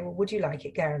will say, well, would you like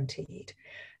it guaranteed?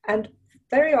 And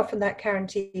very often that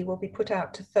guarantee will be put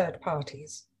out to third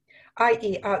parties,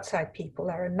 i.e. outside people.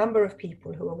 There are a number of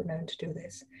people who are known to do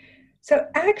this. So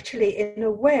actually, in a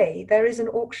way, there is an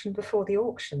auction before the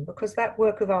auction, because that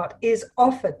work of art is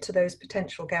offered to those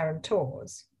potential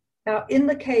guarantors. Now, in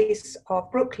the case of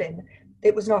Brooklyn,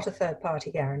 it was not a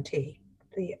third-party guarantee.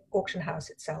 The auction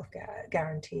house itself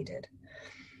guaranteed it.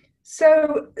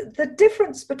 So the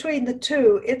difference between the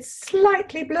two, it's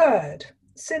slightly blurred,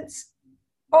 since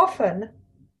often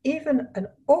even an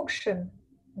auction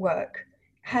work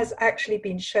has actually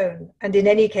been shown, and in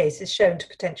any case is shown to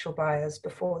potential buyers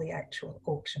before the actual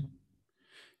auction.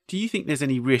 Do you think there's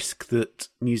any risk that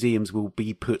museums will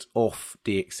be put off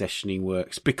deaccessioning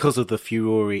works because of the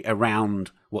furore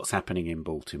around what's happening in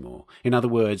Baltimore? In other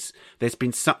words, there's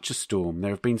been such a storm,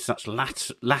 there have been such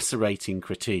lacerating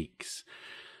critiques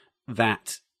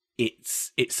that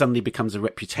it suddenly becomes a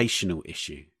reputational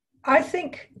issue. I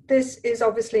think this is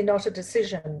obviously not a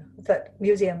decision that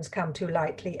museums come to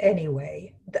lightly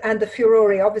anyway. And the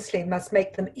furore obviously must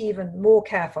make them even more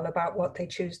careful about what they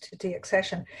choose to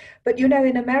deaccession. But,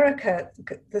 in America,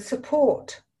 the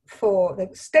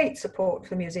state support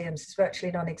for museums is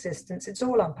virtually non-existent. It's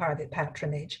all on private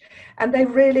patronage. And they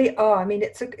really are.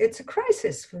 It's a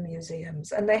crisis for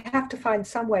museums, and they have to find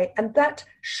some way. And that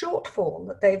shortfall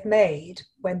that they've made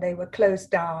when they were closed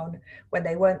down, when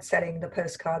they weren't selling the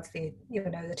postcards, the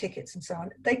tickets and so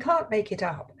on, they can't make it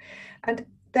up. And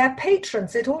their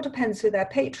patrons, it all depends who their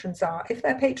patrons are. If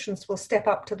their patrons will step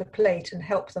up to the plate and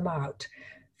help them out,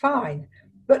 fine.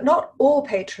 But not all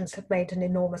patrons have made an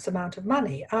enormous amount of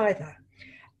money either.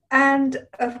 And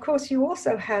of course, you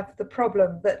also have the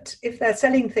problem that if they're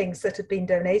selling things that have been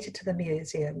donated to the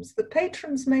museums, the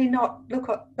patrons may not look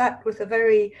at that with a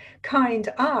very kind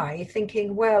eye,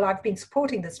 thinking, well, I've been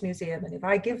supporting this museum, and if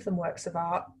I give them works of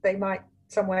art, they might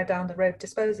somewhere down the road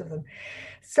dispose of them.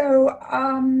 So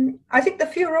I think the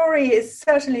furore is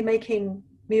certainly making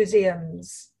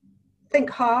museums think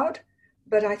hard.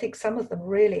 But I think some of them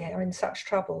really are in such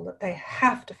trouble that they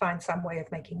have to find some way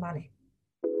of making money.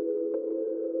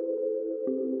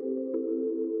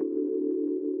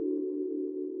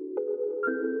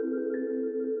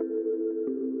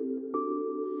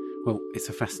 Well, it's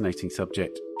a fascinating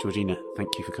subject. Georgina,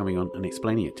 thank you for coming on and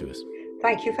explaining it to us.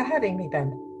 Thank you for having me,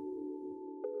 Ben.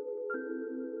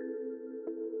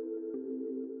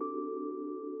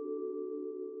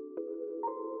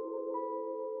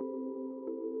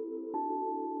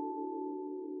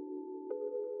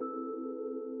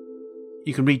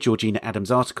 You can read Georgina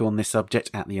Adams' article on this subject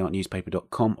at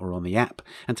theartnewspaper.com or on the app,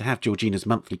 and to have Georgina's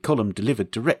monthly column delivered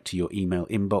direct to your email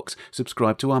inbox,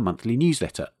 subscribe to our monthly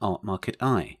newsletter, Art Market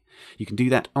Eye. You can do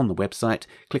that on the website.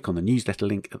 Click on the newsletter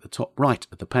link at the top right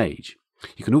of the page.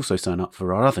 You can also sign up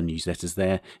for our other newsletters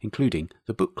there, including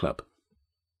the Book Club.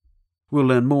 We'll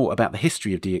learn more about the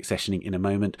history of deaccessioning in a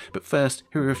moment, but first,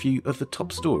 here are a few of the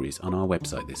top stories on our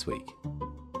website this week.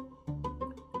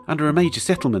 Under a major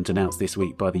settlement announced this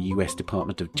week by the US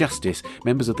Department of Justice,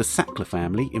 members of the Sackler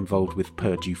family involved with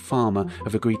Purdue Pharma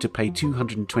have agreed to pay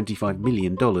 $225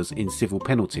 million in civil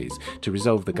penalties to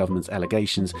resolve the government's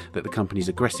allegations that the company's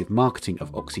aggressive marketing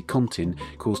of OxyContin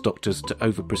caused doctors to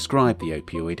overprescribe the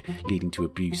opioid, leading to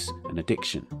abuse and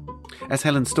addiction. As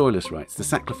Helen Stoilis writes, the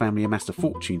Sackler family amassed a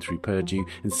fortune through Purdue,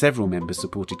 and several members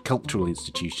supported cultural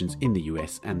institutions in the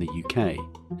US and the UK.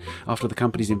 After the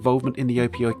company's involvement in the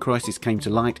opioid crisis came to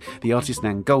light, the artist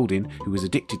Nan Goldin, who was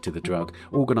addicted to the drug,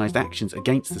 organised actions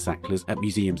against the Sacklers at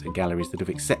museums and galleries that have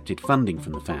accepted funding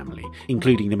from the family,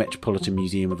 including the Metropolitan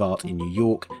Museum of Art in New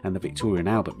York and the Victoria and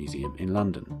Albert Museum in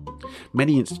London.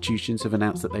 Many institutions have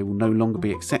announced that they will no longer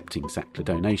be accepting Sackler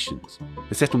donations.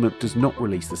 The settlement does not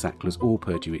release the Sacklers or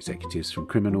Purdue executives from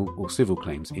criminal or civil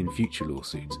claims in future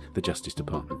lawsuits, the Justice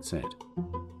Department said.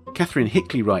 Catherine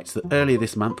Hickley writes that earlier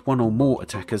this month, one or more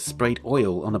attackers sprayed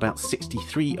oil on about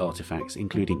 63 artefacts,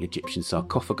 including Egyptian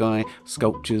sarcophagi,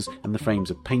 sculptures and the frames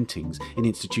of paintings in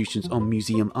institutions on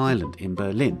Museum Island in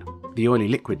Berlin. The oily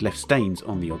liquid left stains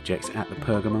on the objects at the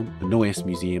Pergamon, the Neues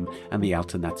Museum and the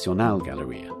Alte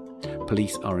Nationalgalerie.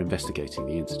 Police are investigating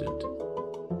the incident.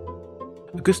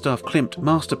 A Gustav Klimt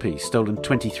masterpiece stolen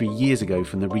 23 years ago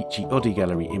from the Ricci Oddi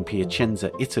Gallery in Piacenza,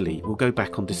 Italy, will go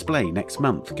back on display next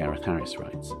month, Gareth Harris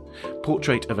writes.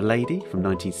 Portrait of a Lady from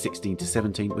 1916 to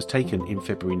 17 was taken in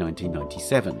February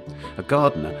 1997. A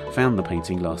gardener found the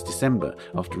painting last December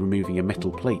after removing a metal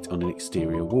plate on an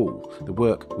exterior wall. The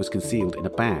work was concealed in a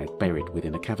bag buried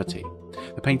within a cavity.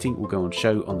 The painting will go on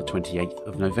show on the 28th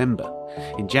of November.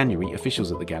 In January,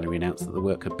 officials at the gallery announced that the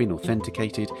work had been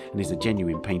authenticated and is a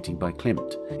genuine painting by Klimt.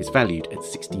 It's valued at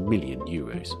 €60 million.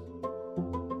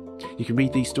 You can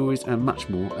read these stories and much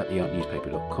more at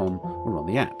theartnewspaper.com or on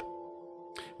the app.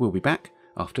 We'll be back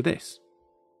after this.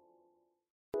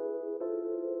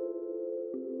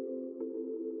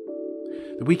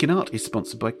 The Week in Art is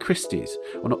sponsored by Christie's.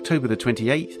 On October the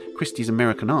 28th, Christie's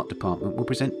American Art Department will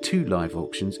present 2 live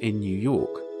auctions in New York.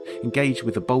 Engage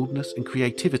with the boldness and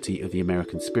creativity of the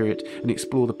American spirit and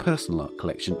explore the personal art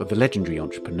collection of the legendary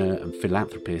entrepreneur and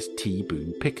philanthropist T.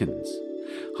 Boone Pickens.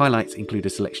 Highlights include a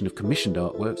selection of commissioned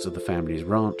artworks of the family's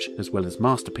ranch, as well as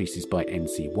masterpieces by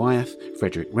N.C. Wyeth,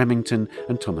 Frederick Remington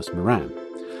and Thomas Moran.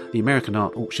 The American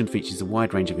art auction features a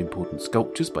wide range of important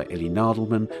sculptures by Elie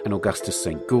Nadelman and Augustus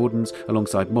St. Gaudens,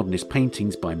 alongside modernist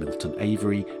paintings by Milton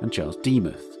Avery and Charles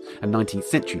Demuth, and 19th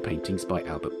century paintings by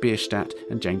Albert Bierstadt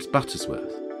and James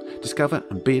Buttersworth. Discover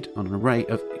and bid on an array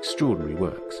of extraordinary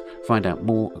works. Find out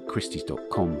more at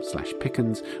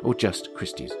christies.com/Pickens or just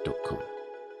christies.com.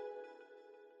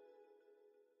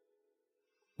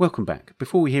 Welcome back.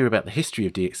 Before we hear about the history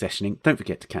of deaccessioning, don't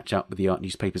forget to catch up with the Art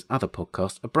Newspaper's other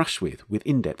podcast, A Brush with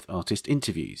in-depth artist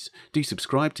interviews. Do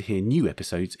subscribe to hear new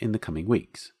episodes in the coming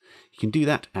weeks. You can do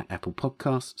that at Apple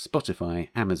Podcasts, Spotify,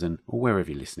 Amazon, or wherever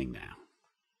you're listening now.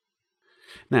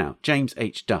 Now, James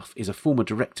H. Duff is a former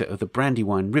director of the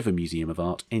Brandywine River Museum of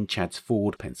Art in Chadds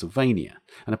Ford, Pennsylvania,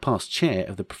 and a past chair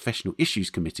of the Professional Issues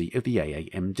Committee of the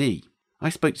AAMD. I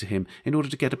spoke to him in order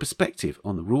to get a perspective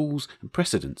on the rules and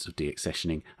precedents of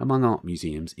deaccessioning among art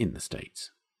museums in the States.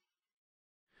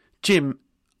 Jim,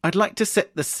 I'd like to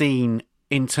set the scene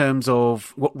in terms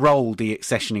of what role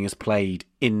deaccessioning has played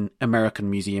in American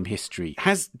museum history.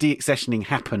 Has deaccessioning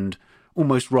happened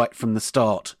almost right from the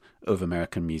start of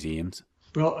American museums?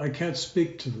 Well, I can't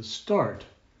speak to the start,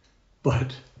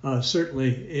 but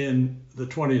certainly in the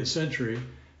 20th century,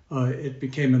 it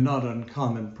became a not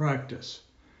uncommon practice.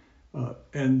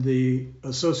 And the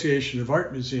Association of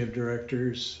Art Museum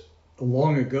Directors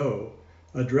long ago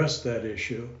addressed that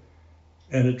issue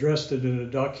and addressed it in a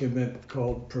document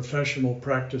called Professional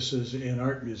Practices in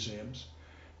Art Museums,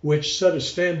 which set a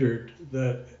standard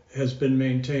that has been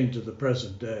maintained to the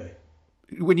present day.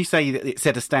 When you say that it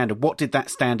set a standard, what did that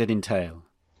standard entail?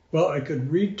 Well, I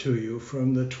could read to you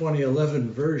from the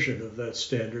 2011 version of that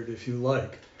standard, if you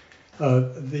like.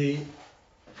 The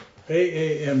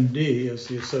AAMD, as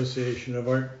the Association of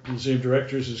Art Museum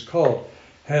Directors is called,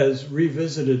 has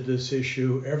revisited this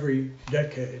issue every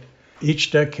decade,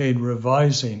 each decade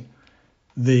revising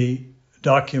the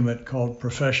document called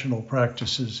Professional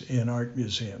Practices in Art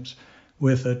Museums,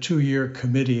 with a 2-year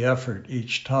committee effort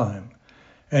each time.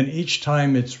 And each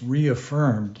time it's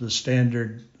reaffirmed the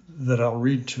standard that I'll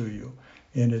read to you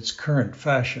in its current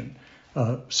fashion.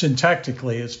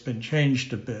 Syntactically, it's been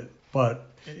changed a bit, but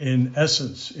in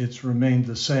essence, it's remained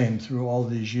the same through all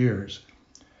these years.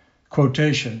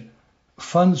 Quotation,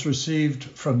 "Funds received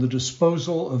from the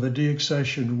disposal of a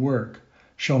deaccessioned work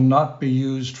shall not be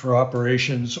used for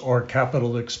operations or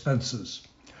capital expenses.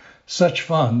 Such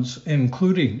funds,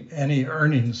 including any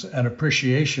earnings and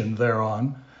appreciation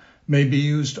thereon, may be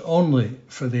used only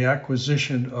for the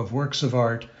acquisition of works of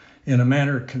art in a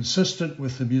manner consistent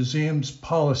with the museum's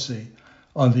policy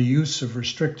on the use of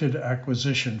restricted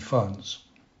acquisition funds.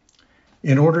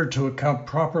 In order to account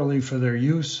properly for their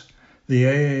use, the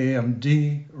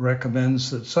AAMD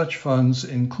recommends that such funds,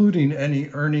 including any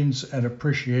earnings and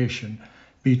appreciation,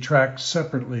 be tracked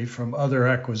separately from other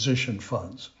acquisition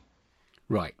funds."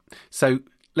 Right. So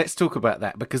let's talk about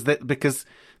that, because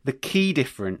the key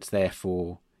difference,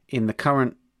 therefore, in the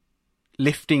current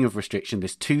lifting of restriction,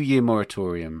 this 2-year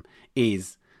moratorium,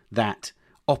 is that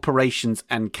operations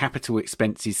and capital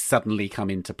expenses suddenly come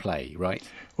into play, right?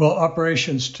 Well,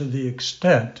 operations to the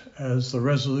extent, as the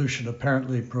resolution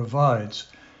apparently provides,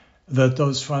 that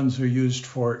those funds are used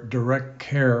for direct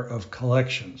care of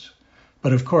collections.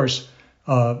 But of course,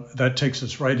 that takes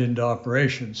us right into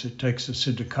operations. It takes us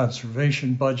into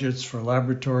conservation budgets for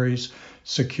laboratories,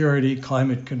 security,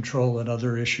 climate control, and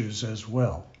other issues as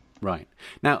well. Right.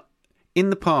 Now, in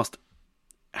the past,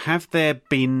 have there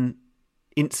been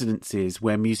incidences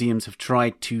where museums have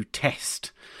tried to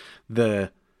test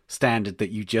the standard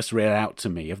that you just read out to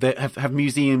me? Have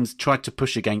museums tried to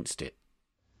push against it?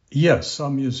 Yes,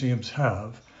 some museums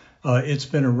have. It's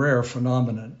been a rare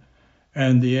phenomenon,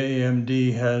 and the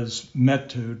AAMD has met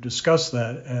to discuss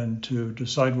that and to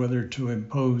decide whether to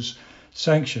impose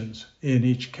sanctions in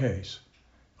each case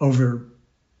over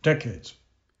decades.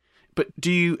 But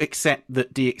do you accept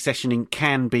that deaccessioning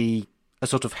can be a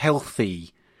sort of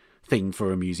healthy thing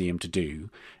for a museum to do?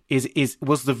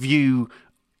 Was the view,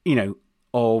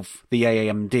 of the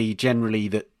AAMD generally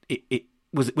that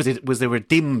was there a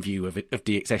dim view of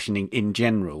deaccessioning in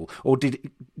general, or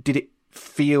did it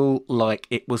feel like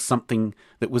it was something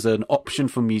that was an option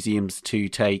for museums to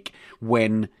take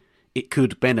when it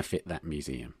could benefit that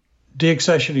museum?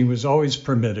 Deaccessioning was always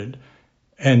permitted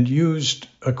and used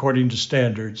according to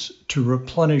standards to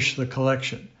replenish the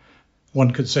collection.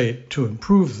 One could say to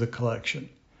improve the collection,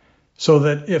 so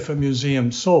that if a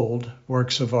museum sold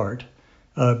works of art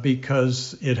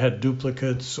because it had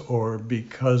duplicates or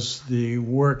because the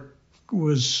work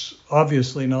was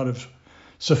obviously not of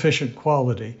sufficient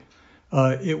quality,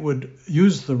 it would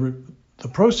use the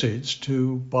proceeds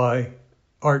to buy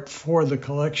art for the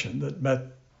collection that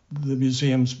met the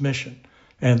museum's mission.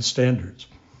 and standards.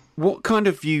 What kind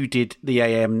of view did the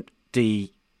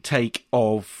AMD take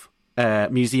of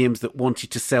museums that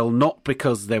wanted to sell not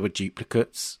because there were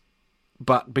duplicates,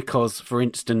 but because, for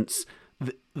instance,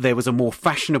 there was a more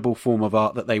fashionable form of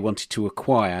art that they wanted to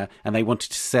acquire, and they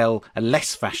wanted to sell a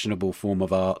less fashionable form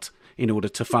of art in order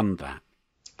to fund that?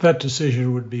 That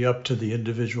decision would be up to the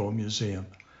individual museum.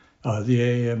 The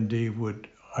AMD would,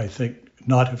 I think,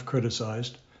 not have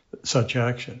criticized such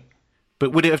action.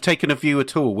 But would it have taken a view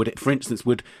at all? Would it, for instance,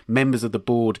 would members of the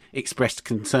board express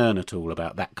concern at all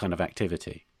about that kind of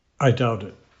activity? I doubt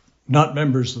it. Not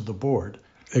members of the board,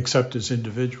 except as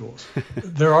individuals.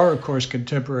 There are, of course,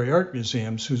 contemporary art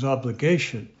museums whose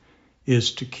obligation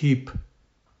is to keep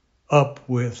up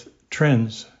with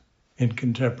trends in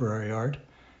contemporary art.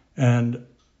 And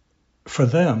for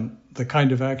them, the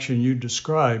kind of action you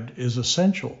described is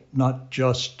essential, not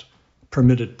just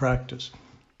permitted practice.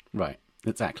 Right,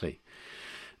 exactly.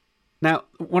 Now,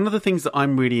 one of the things that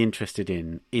I'm really interested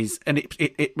in is, and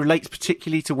it relates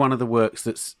particularly to one of the works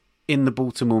that's in the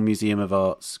Baltimore Museum of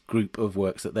Art's group of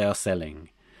works that they are selling,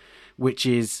 which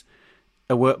is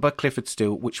a work by Clifford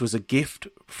Still, which was a gift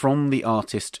from the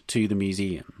artist to the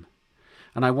museum.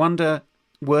 And I wonder,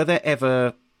 were there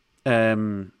ever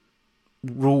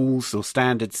rules or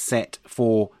standards set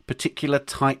for particular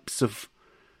types of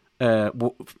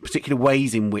particular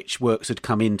ways in which works had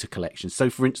come into collections?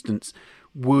 So, for instance,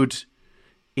 would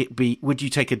you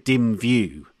take a dim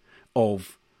view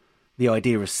of the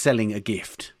idea of selling a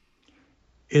gift?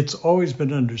 It's always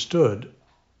been understood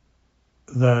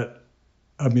that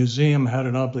a museum had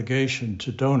an obligation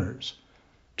to donors,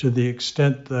 to the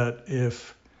extent that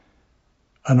if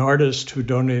an artist who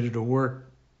donated a work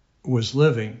was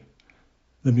living,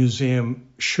 the museum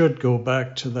should go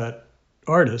back to that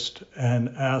artist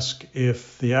and ask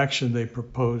if the action they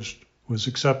proposed was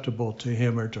acceptable to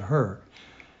him or to her.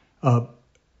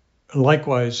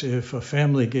 Likewise, if a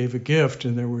family gave a gift,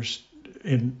 and there was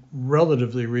in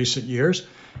relatively recent years,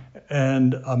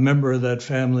 and a member of that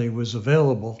family was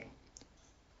available,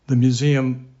 the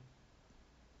museum,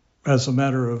 as a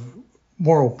matter of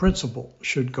moral principle,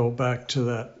 should go back to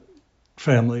that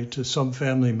family, to some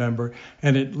family member,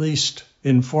 and at least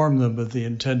inform them of the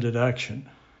intended action.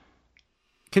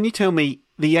 Can you tell me,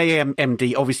 the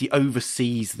AMD obviously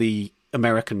oversees the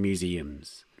American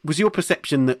museums. Was your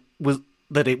perception that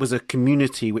it was a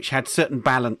community which had certain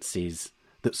balances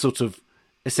that sort of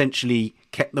essentially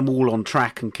kept them all on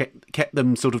track and kept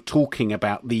them sort of talking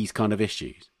about these kind of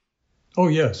issues? Oh,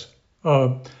 yes.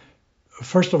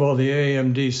 First of all, the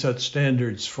AMD set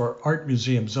standards for art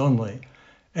museums only,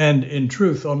 and in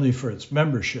truth, only for its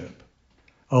membership.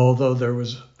 Although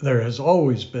there has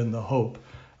always been the hope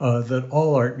that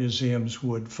all art museums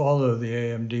would follow the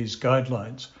AMD's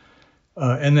guidelines.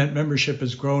 And that membership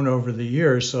has grown over the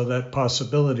years, so that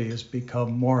possibility has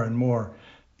become more and more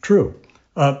true.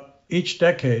 Each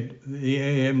decade, the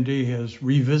AMD has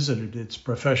revisited its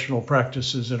professional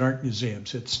practices in art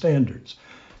museums, its standards.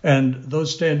 And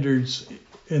those standards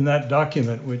in that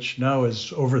document, which now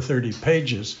is over 30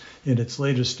 pages in its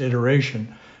latest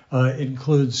iteration,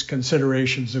 includes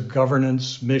considerations of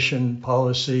governance, mission,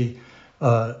 policy,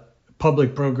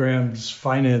 public programs,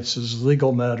 finances,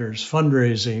 legal matters,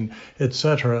 fundraising,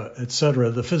 etc.,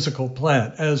 the physical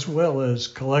plant, as well as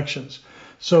collections.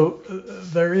 So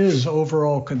there is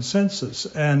overall consensus,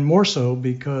 and more so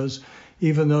because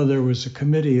even though there was a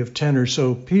committee of 10 or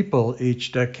so people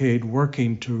each decade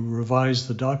working to revise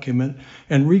the document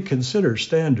and reconsider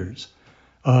standards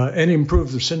and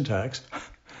improve the syntax,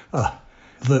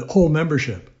 the whole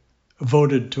membership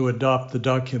voted to adopt the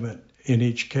document in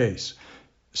each case.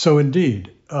 So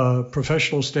indeed,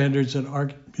 professional standards in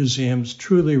art museums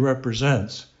truly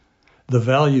represents the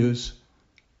values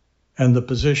and the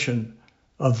position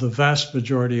of the vast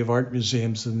majority of art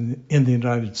museums in the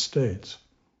United States.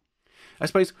 I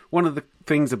suppose one of the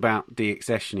things about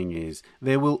deaccessioning is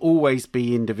there will always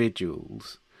be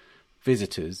individuals,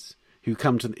 visitors, who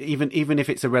come to, even if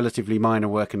it's a relatively minor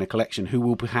work in a collection, who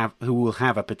will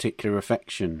have a particular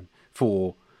affection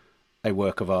for a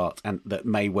work of art and that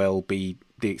may well be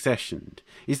deaccessioned.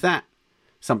 Is that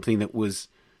something that was,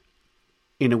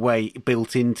 in a way,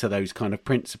 built into those kind of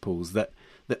principles, that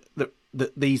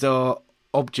these are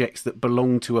objects that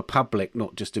belong to a public,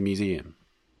 not just a museum?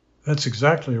 That's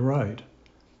exactly right.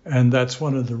 And that's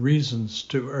one of the reasons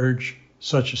to urge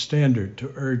such a standard,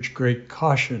 to urge great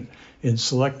caution in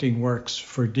selecting works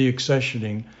for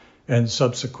deaccessioning and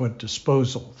subsequent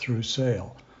disposal through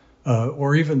sale,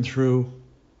 or even through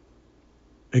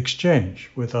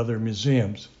exchange with other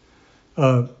museums.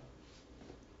 Art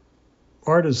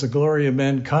is the glory of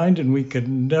mankind, and we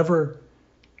can never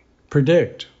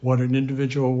predict what an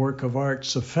individual work of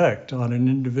art's effect on an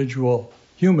individual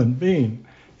human being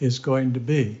is going to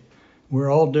be. We're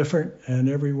all different, and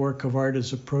every work of art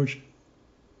is approached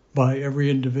by every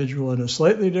individual in a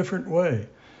slightly different way.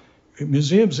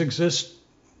 Museums exist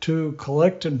to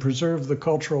collect and preserve the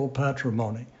cultural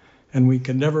patrimony, and we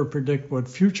can never predict what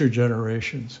future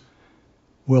generations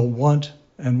will want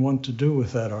to do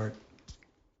with that art.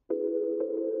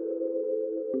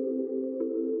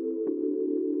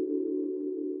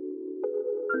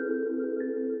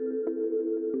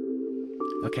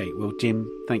 Okay, well,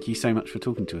 Jim, thank you so much for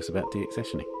talking to us about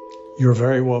deaccessioning. You're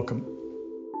very welcome.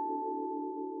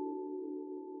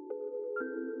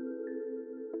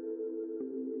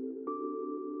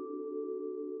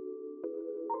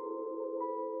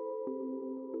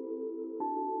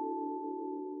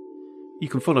 You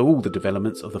can follow all the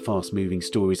developments of the fast-moving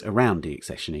stories around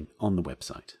deaccessioning on the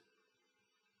website.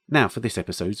 Now for this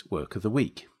episode's Work of the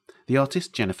Week. The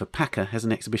artist Jennifer Packer has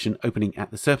an exhibition opening at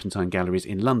the Serpentine Galleries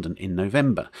in London in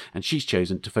November, and she's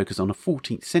chosen to focus on a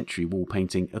 14th century wall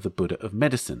painting of the Buddha of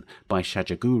Medicine by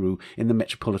Shajaguru in the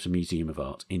Metropolitan Museum of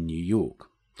Art in New York.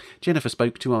 Jennifer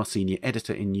spoke to our senior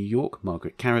editor in New York,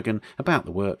 Margaret Carrigan, about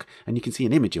the work, and you can see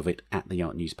an image of it at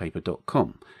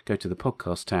theartnewspaper.com. Go to the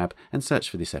podcast tab and search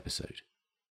for this episode.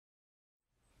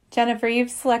 Jennifer,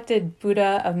 you've selected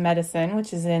Buddha of Medicine,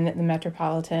 which is in the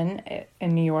Metropolitan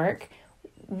in New York.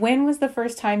 When was the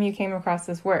first time you came across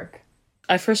this work?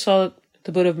 I first saw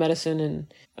the Buddha of Medicine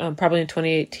in probably in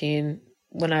 2018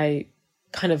 when I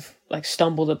kind of like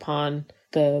stumbled upon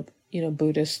the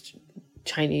Buddhist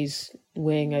Chinese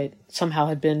wing. I somehow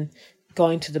had been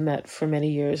going to the Met for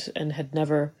many years and had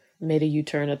never made a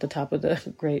U-turn at the top of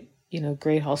the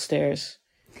Great Hall stairs.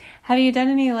 Have you done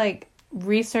any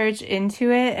research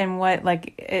into it and what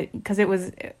because it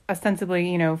was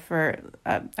ostensibly for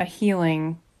a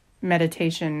healing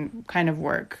meditation kind of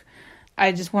work?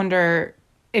 I just wonder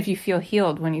if you feel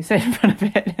healed when you sit in front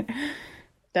of it.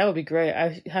 That would be great.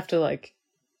 I have to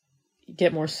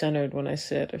get more centered when I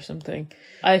sit or something.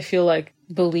 I feel like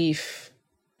belief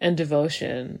and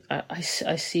devotion, I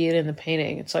see it in the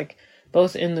painting. It's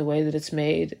both in the way that it's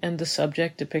made and the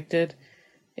subject depicted.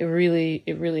 It really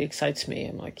excites me.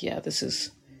 I'm yeah, this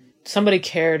is, somebody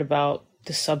cared about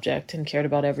the subject and cared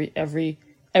about every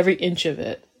inch of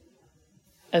it.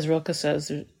 As Rilke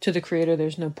says, to the creator,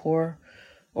 there's no poor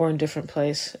or indifferent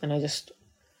place. And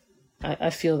I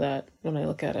feel that when I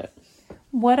look at it.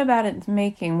 What about its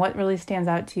making? What really stands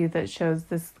out to you that shows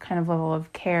this kind of level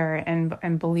of care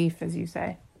and belief, as you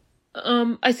say?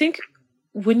 I think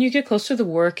when you get close to the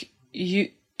work,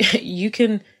 you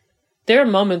can, there are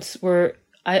moments where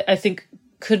I think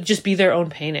could just be their own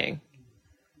painting.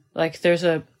 There's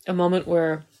a moment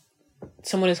where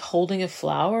someone is holding a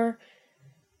flower,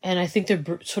 and I think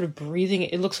they're sort of breathing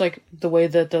it. It looks like the way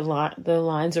that the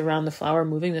lines around the flower are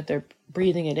moving, that they're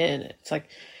breathing it in. It's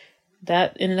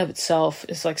that in and of itself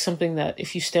is something that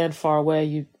if you stand far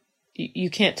away, you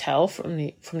can't tell from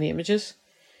the images.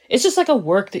 It's just a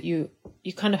work that you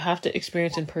kind of have to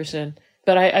experience in person.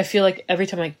 But I feel like every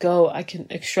time I go, I can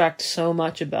extract so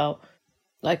much about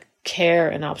care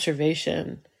and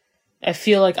observation. I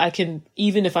feel like I can,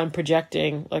 even if I'm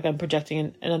projecting, I'm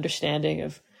projecting an understanding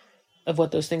of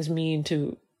what those things mean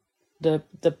to the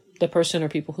person or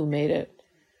people who made it.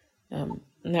 And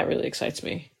that really excites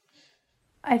me.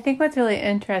 I think what's really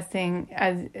interesting,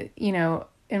 as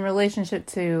in relationship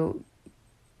to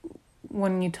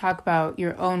when you talk about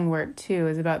your own work too,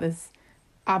 is about this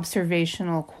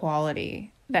observational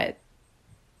quality that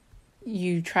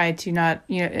you try to not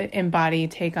embody,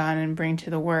 take on, and bring to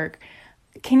the work.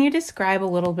 Can you describe a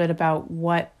little bit about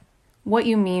what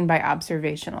you mean by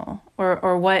observational,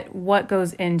 or what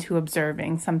goes into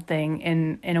observing something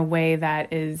in a way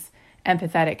that is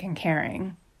empathetic and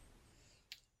caring?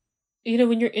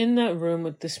 When you're in that room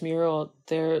with this mural,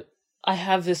 I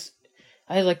have this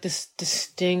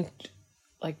distinct,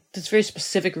 this very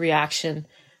specific reaction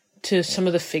to some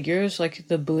of the figures,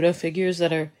 the Buddha figures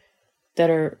that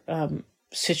are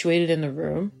situated in the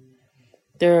room.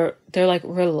 They're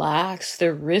relaxed.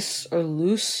 Their wrists are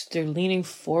loose. They're leaning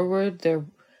forward.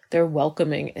 They're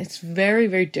welcoming. It's very,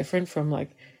 very different from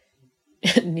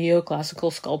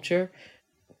neoclassical sculpture.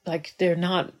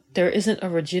 There isn't a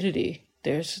rigidity.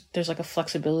 There's a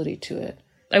flexibility to it.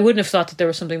 I wouldn't have thought that there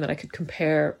was something that I could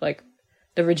compare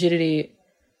the rigidity,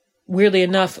 weirdly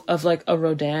enough, of a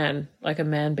Rodin, a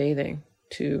man bathing,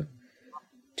 to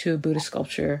a Buddhist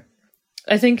sculpture.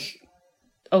 I think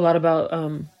a lot about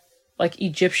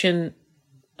Egyptian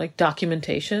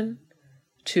documentation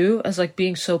too, as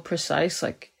being so precise,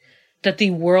 that the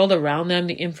world around them,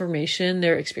 the information,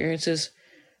 their experiences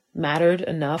mattered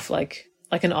enough, like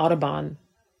an Audubon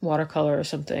watercolor or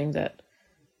something, that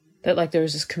like there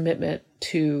was this commitment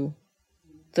to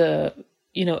the,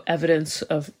 evidence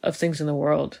of things in the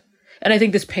world. And I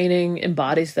think this painting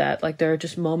embodies that. Like there are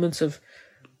just moments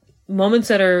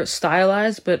that are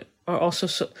stylized, but are also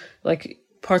so, like,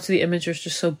 parts of the image are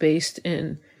just so based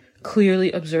in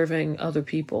clearly observing other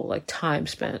people, like time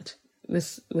spent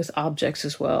with objects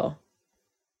as well.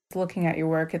 Looking at your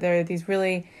work, there are these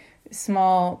really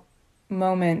small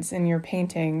moments in your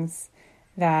paintings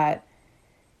that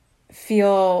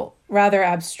feel rather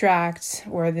abstract,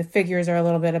 or the figures are a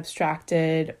little bit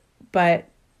abstracted, but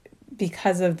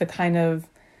because of the kind of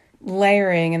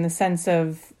layering and the sense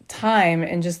of time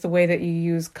and just the way that you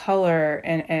use color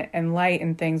and light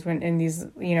and things, when in these,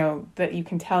 that you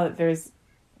can tell that there's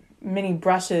many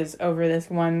brushes over this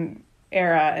one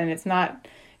era, and it's not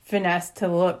finessed to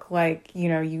look like,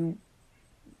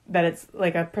 that it's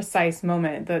like a precise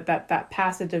moment. That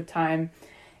passage of time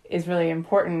is really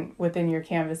important within your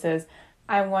canvases.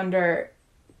 I wonder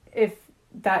if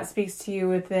that speaks to you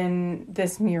within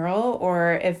this mural,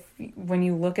 or if when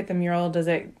you look at the mural, does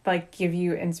it like give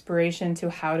you inspiration to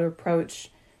how to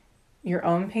approach your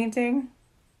own painting?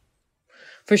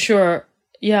 For sure.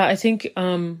 Yeah, I think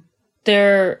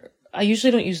I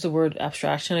usually don't use the word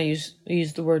abstraction. I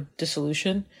use the word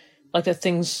dissolution, like that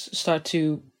things start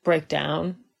to break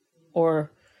down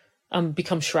or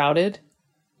become shrouded.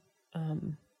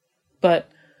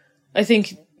 But I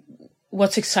think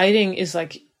what's exciting is,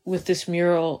 like, with this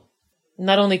mural,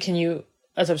 not only can you,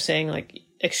 as I'm saying, like,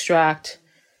 extract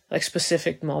like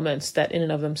specific moments that in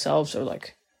and of themselves are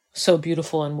like so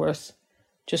beautiful and worth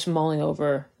just mulling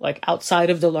over, like outside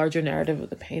of the larger narrative of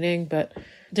the painting, but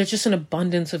there's just an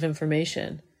abundance of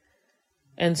information.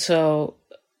 And so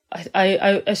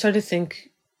I started to think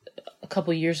a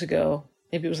couple years ago,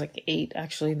 maybe it was like 8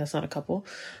 actually, and that's not a couple,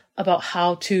 about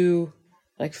how to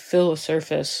like fill a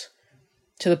surface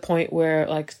to the point where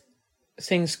like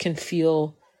things can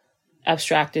feel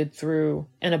abstracted through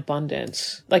an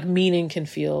abundance, like meaning can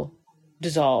feel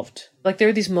dissolved. Like there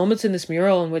are these moments in this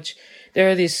mural in which there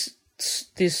are these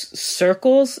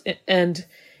circles, and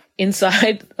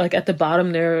inside, like at the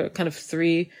bottom, there are kind of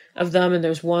 3 of them, and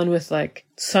there's one with like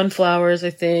sunflowers,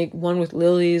 I think, one with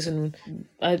lilies, and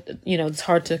it's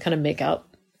hard to kind of make out,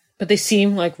 but they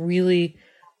seem like really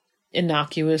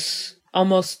innocuous,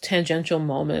 almost tangential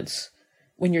moments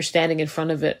when you're standing in front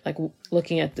of it, like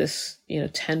looking at this,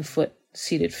 10-foot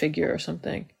seated figure or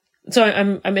something. So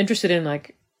I'm interested in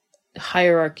like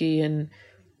hierarchy and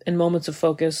moments of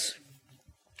focus.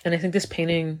 And I think this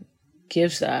painting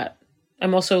gives that.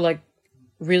 I'm also like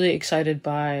really excited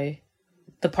by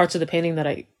the parts of the painting that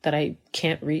I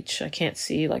can't reach, I can't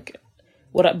see. Like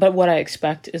what I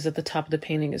expect is that the top of the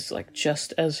painting is like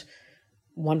just as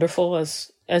wonderful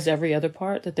as every other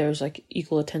part, that there's like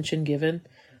equal attention given,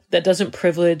 that doesn't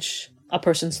privilege a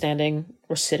person standing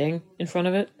or sitting in front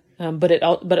of it, but it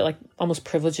like almost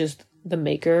privileges the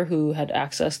maker who had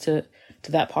access to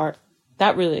that part.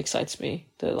 That really excites me.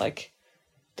 That like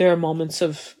there are moments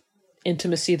of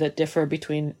intimacy that differ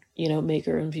between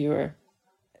maker and viewer.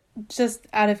 Just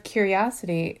out of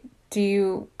curiosity, do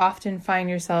you often find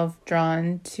yourself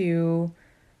drawn to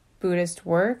Buddhist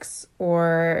works,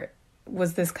 or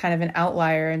was this kind of an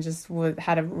outlier and just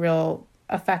had a real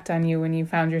effect on you when you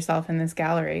found yourself in this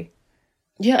gallery?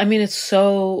 Yeah, I mean, it's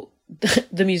so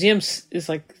the museum is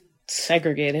like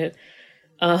segregated,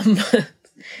 and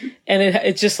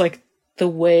it's just like the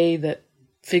way that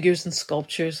figures and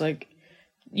sculptures, like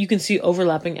you can see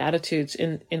overlapping attitudes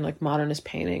in like modernist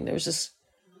painting. There's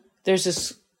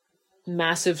this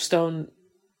massive stone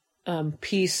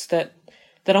piece that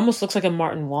almost looks like a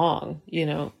Martin Wong,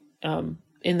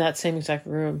 in that same exact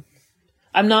room.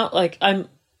 I'm not like I'm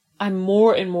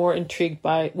more and more intrigued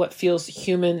by what feels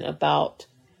human about,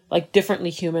 like differently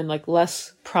human, like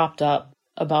less propped up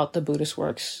about the Buddhist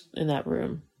works in that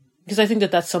room. Because I think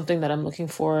that that's something that I'm looking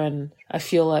for. And I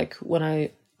feel like when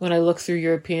I look through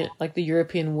the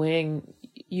European wing,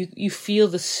 you feel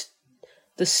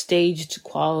the staged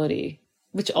quality,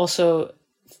 which also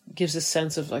gives a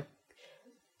sense of like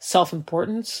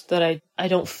self-importance that I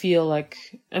don't feel like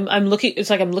I'm looking. It's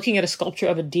like I'm looking at a sculpture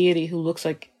of a deity who looks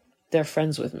like they're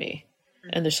friends with me.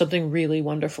 And there's something really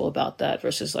wonderful about that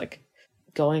versus like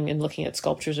going and looking at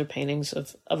sculptures or paintings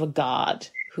of a god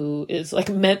who is like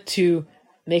meant to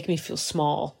make me feel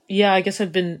small. Yeah, I guess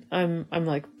I'm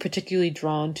like particularly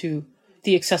drawn to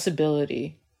the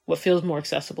accessibility, what feels more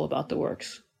accessible about the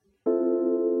works.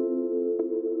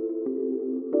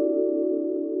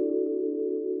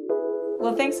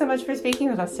 Well, thanks so much for speaking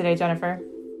with us today, Jennifer.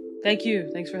 Thank you.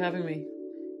 Thanks for having me.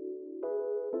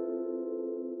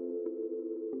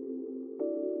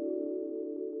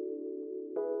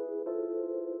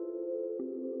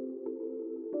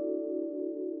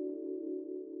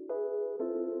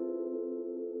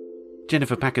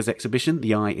 Jennifer Packer's exhibition,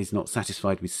 The Eye Is Not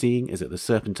Satisfied With Seeing, is at the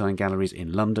Serpentine Galleries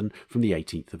in London from the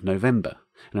 18th of November.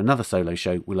 And another solo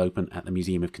show will open at the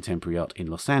Museum of Contemporary Art in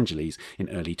Los Angeles in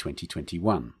early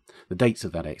 2021. The dates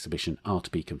of that exhibition are to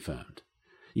be confirmed.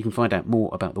 You can find out more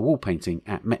about the wall painting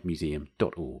at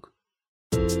metmuseum.org.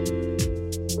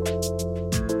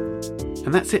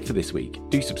 And that's it for this week.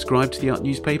 Do subscribe to The Art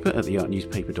Newspaper at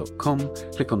theartnewspaper.com.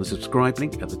 Click on the subscribe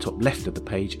link at the top left of the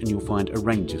page and you'll find a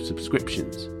range of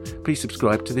subscriptions. Please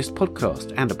subscribe to this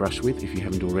podcast and A Brush With if you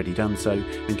haven't already done so,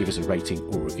 and give us a rating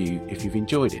or review if you've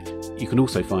enjoyed it. You can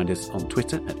also find us on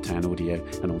Twitter at Town Audio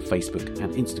and on Facebook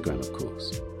and Instagram, of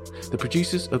course. The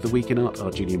producers of The Week in Art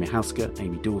are Julia Michalska,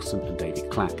 Amy Dawson and David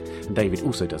Clack, and David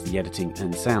also does the editing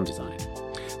and sound design.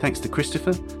 Thanks to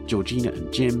Christopher, Georgina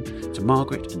and Jim, to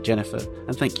Margaret and Jennifer,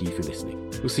 and thank you for listening.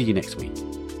 We'll see you next week.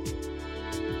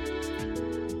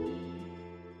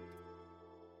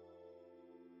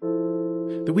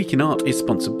 The Week in Art is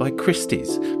sponsored by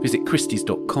Christie's. Visit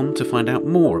christies.com to find out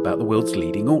more about the world's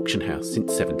leading auction house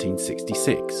since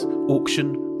 1766.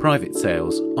 Auction, private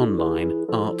sales, online,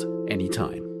 art,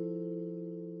 anytime.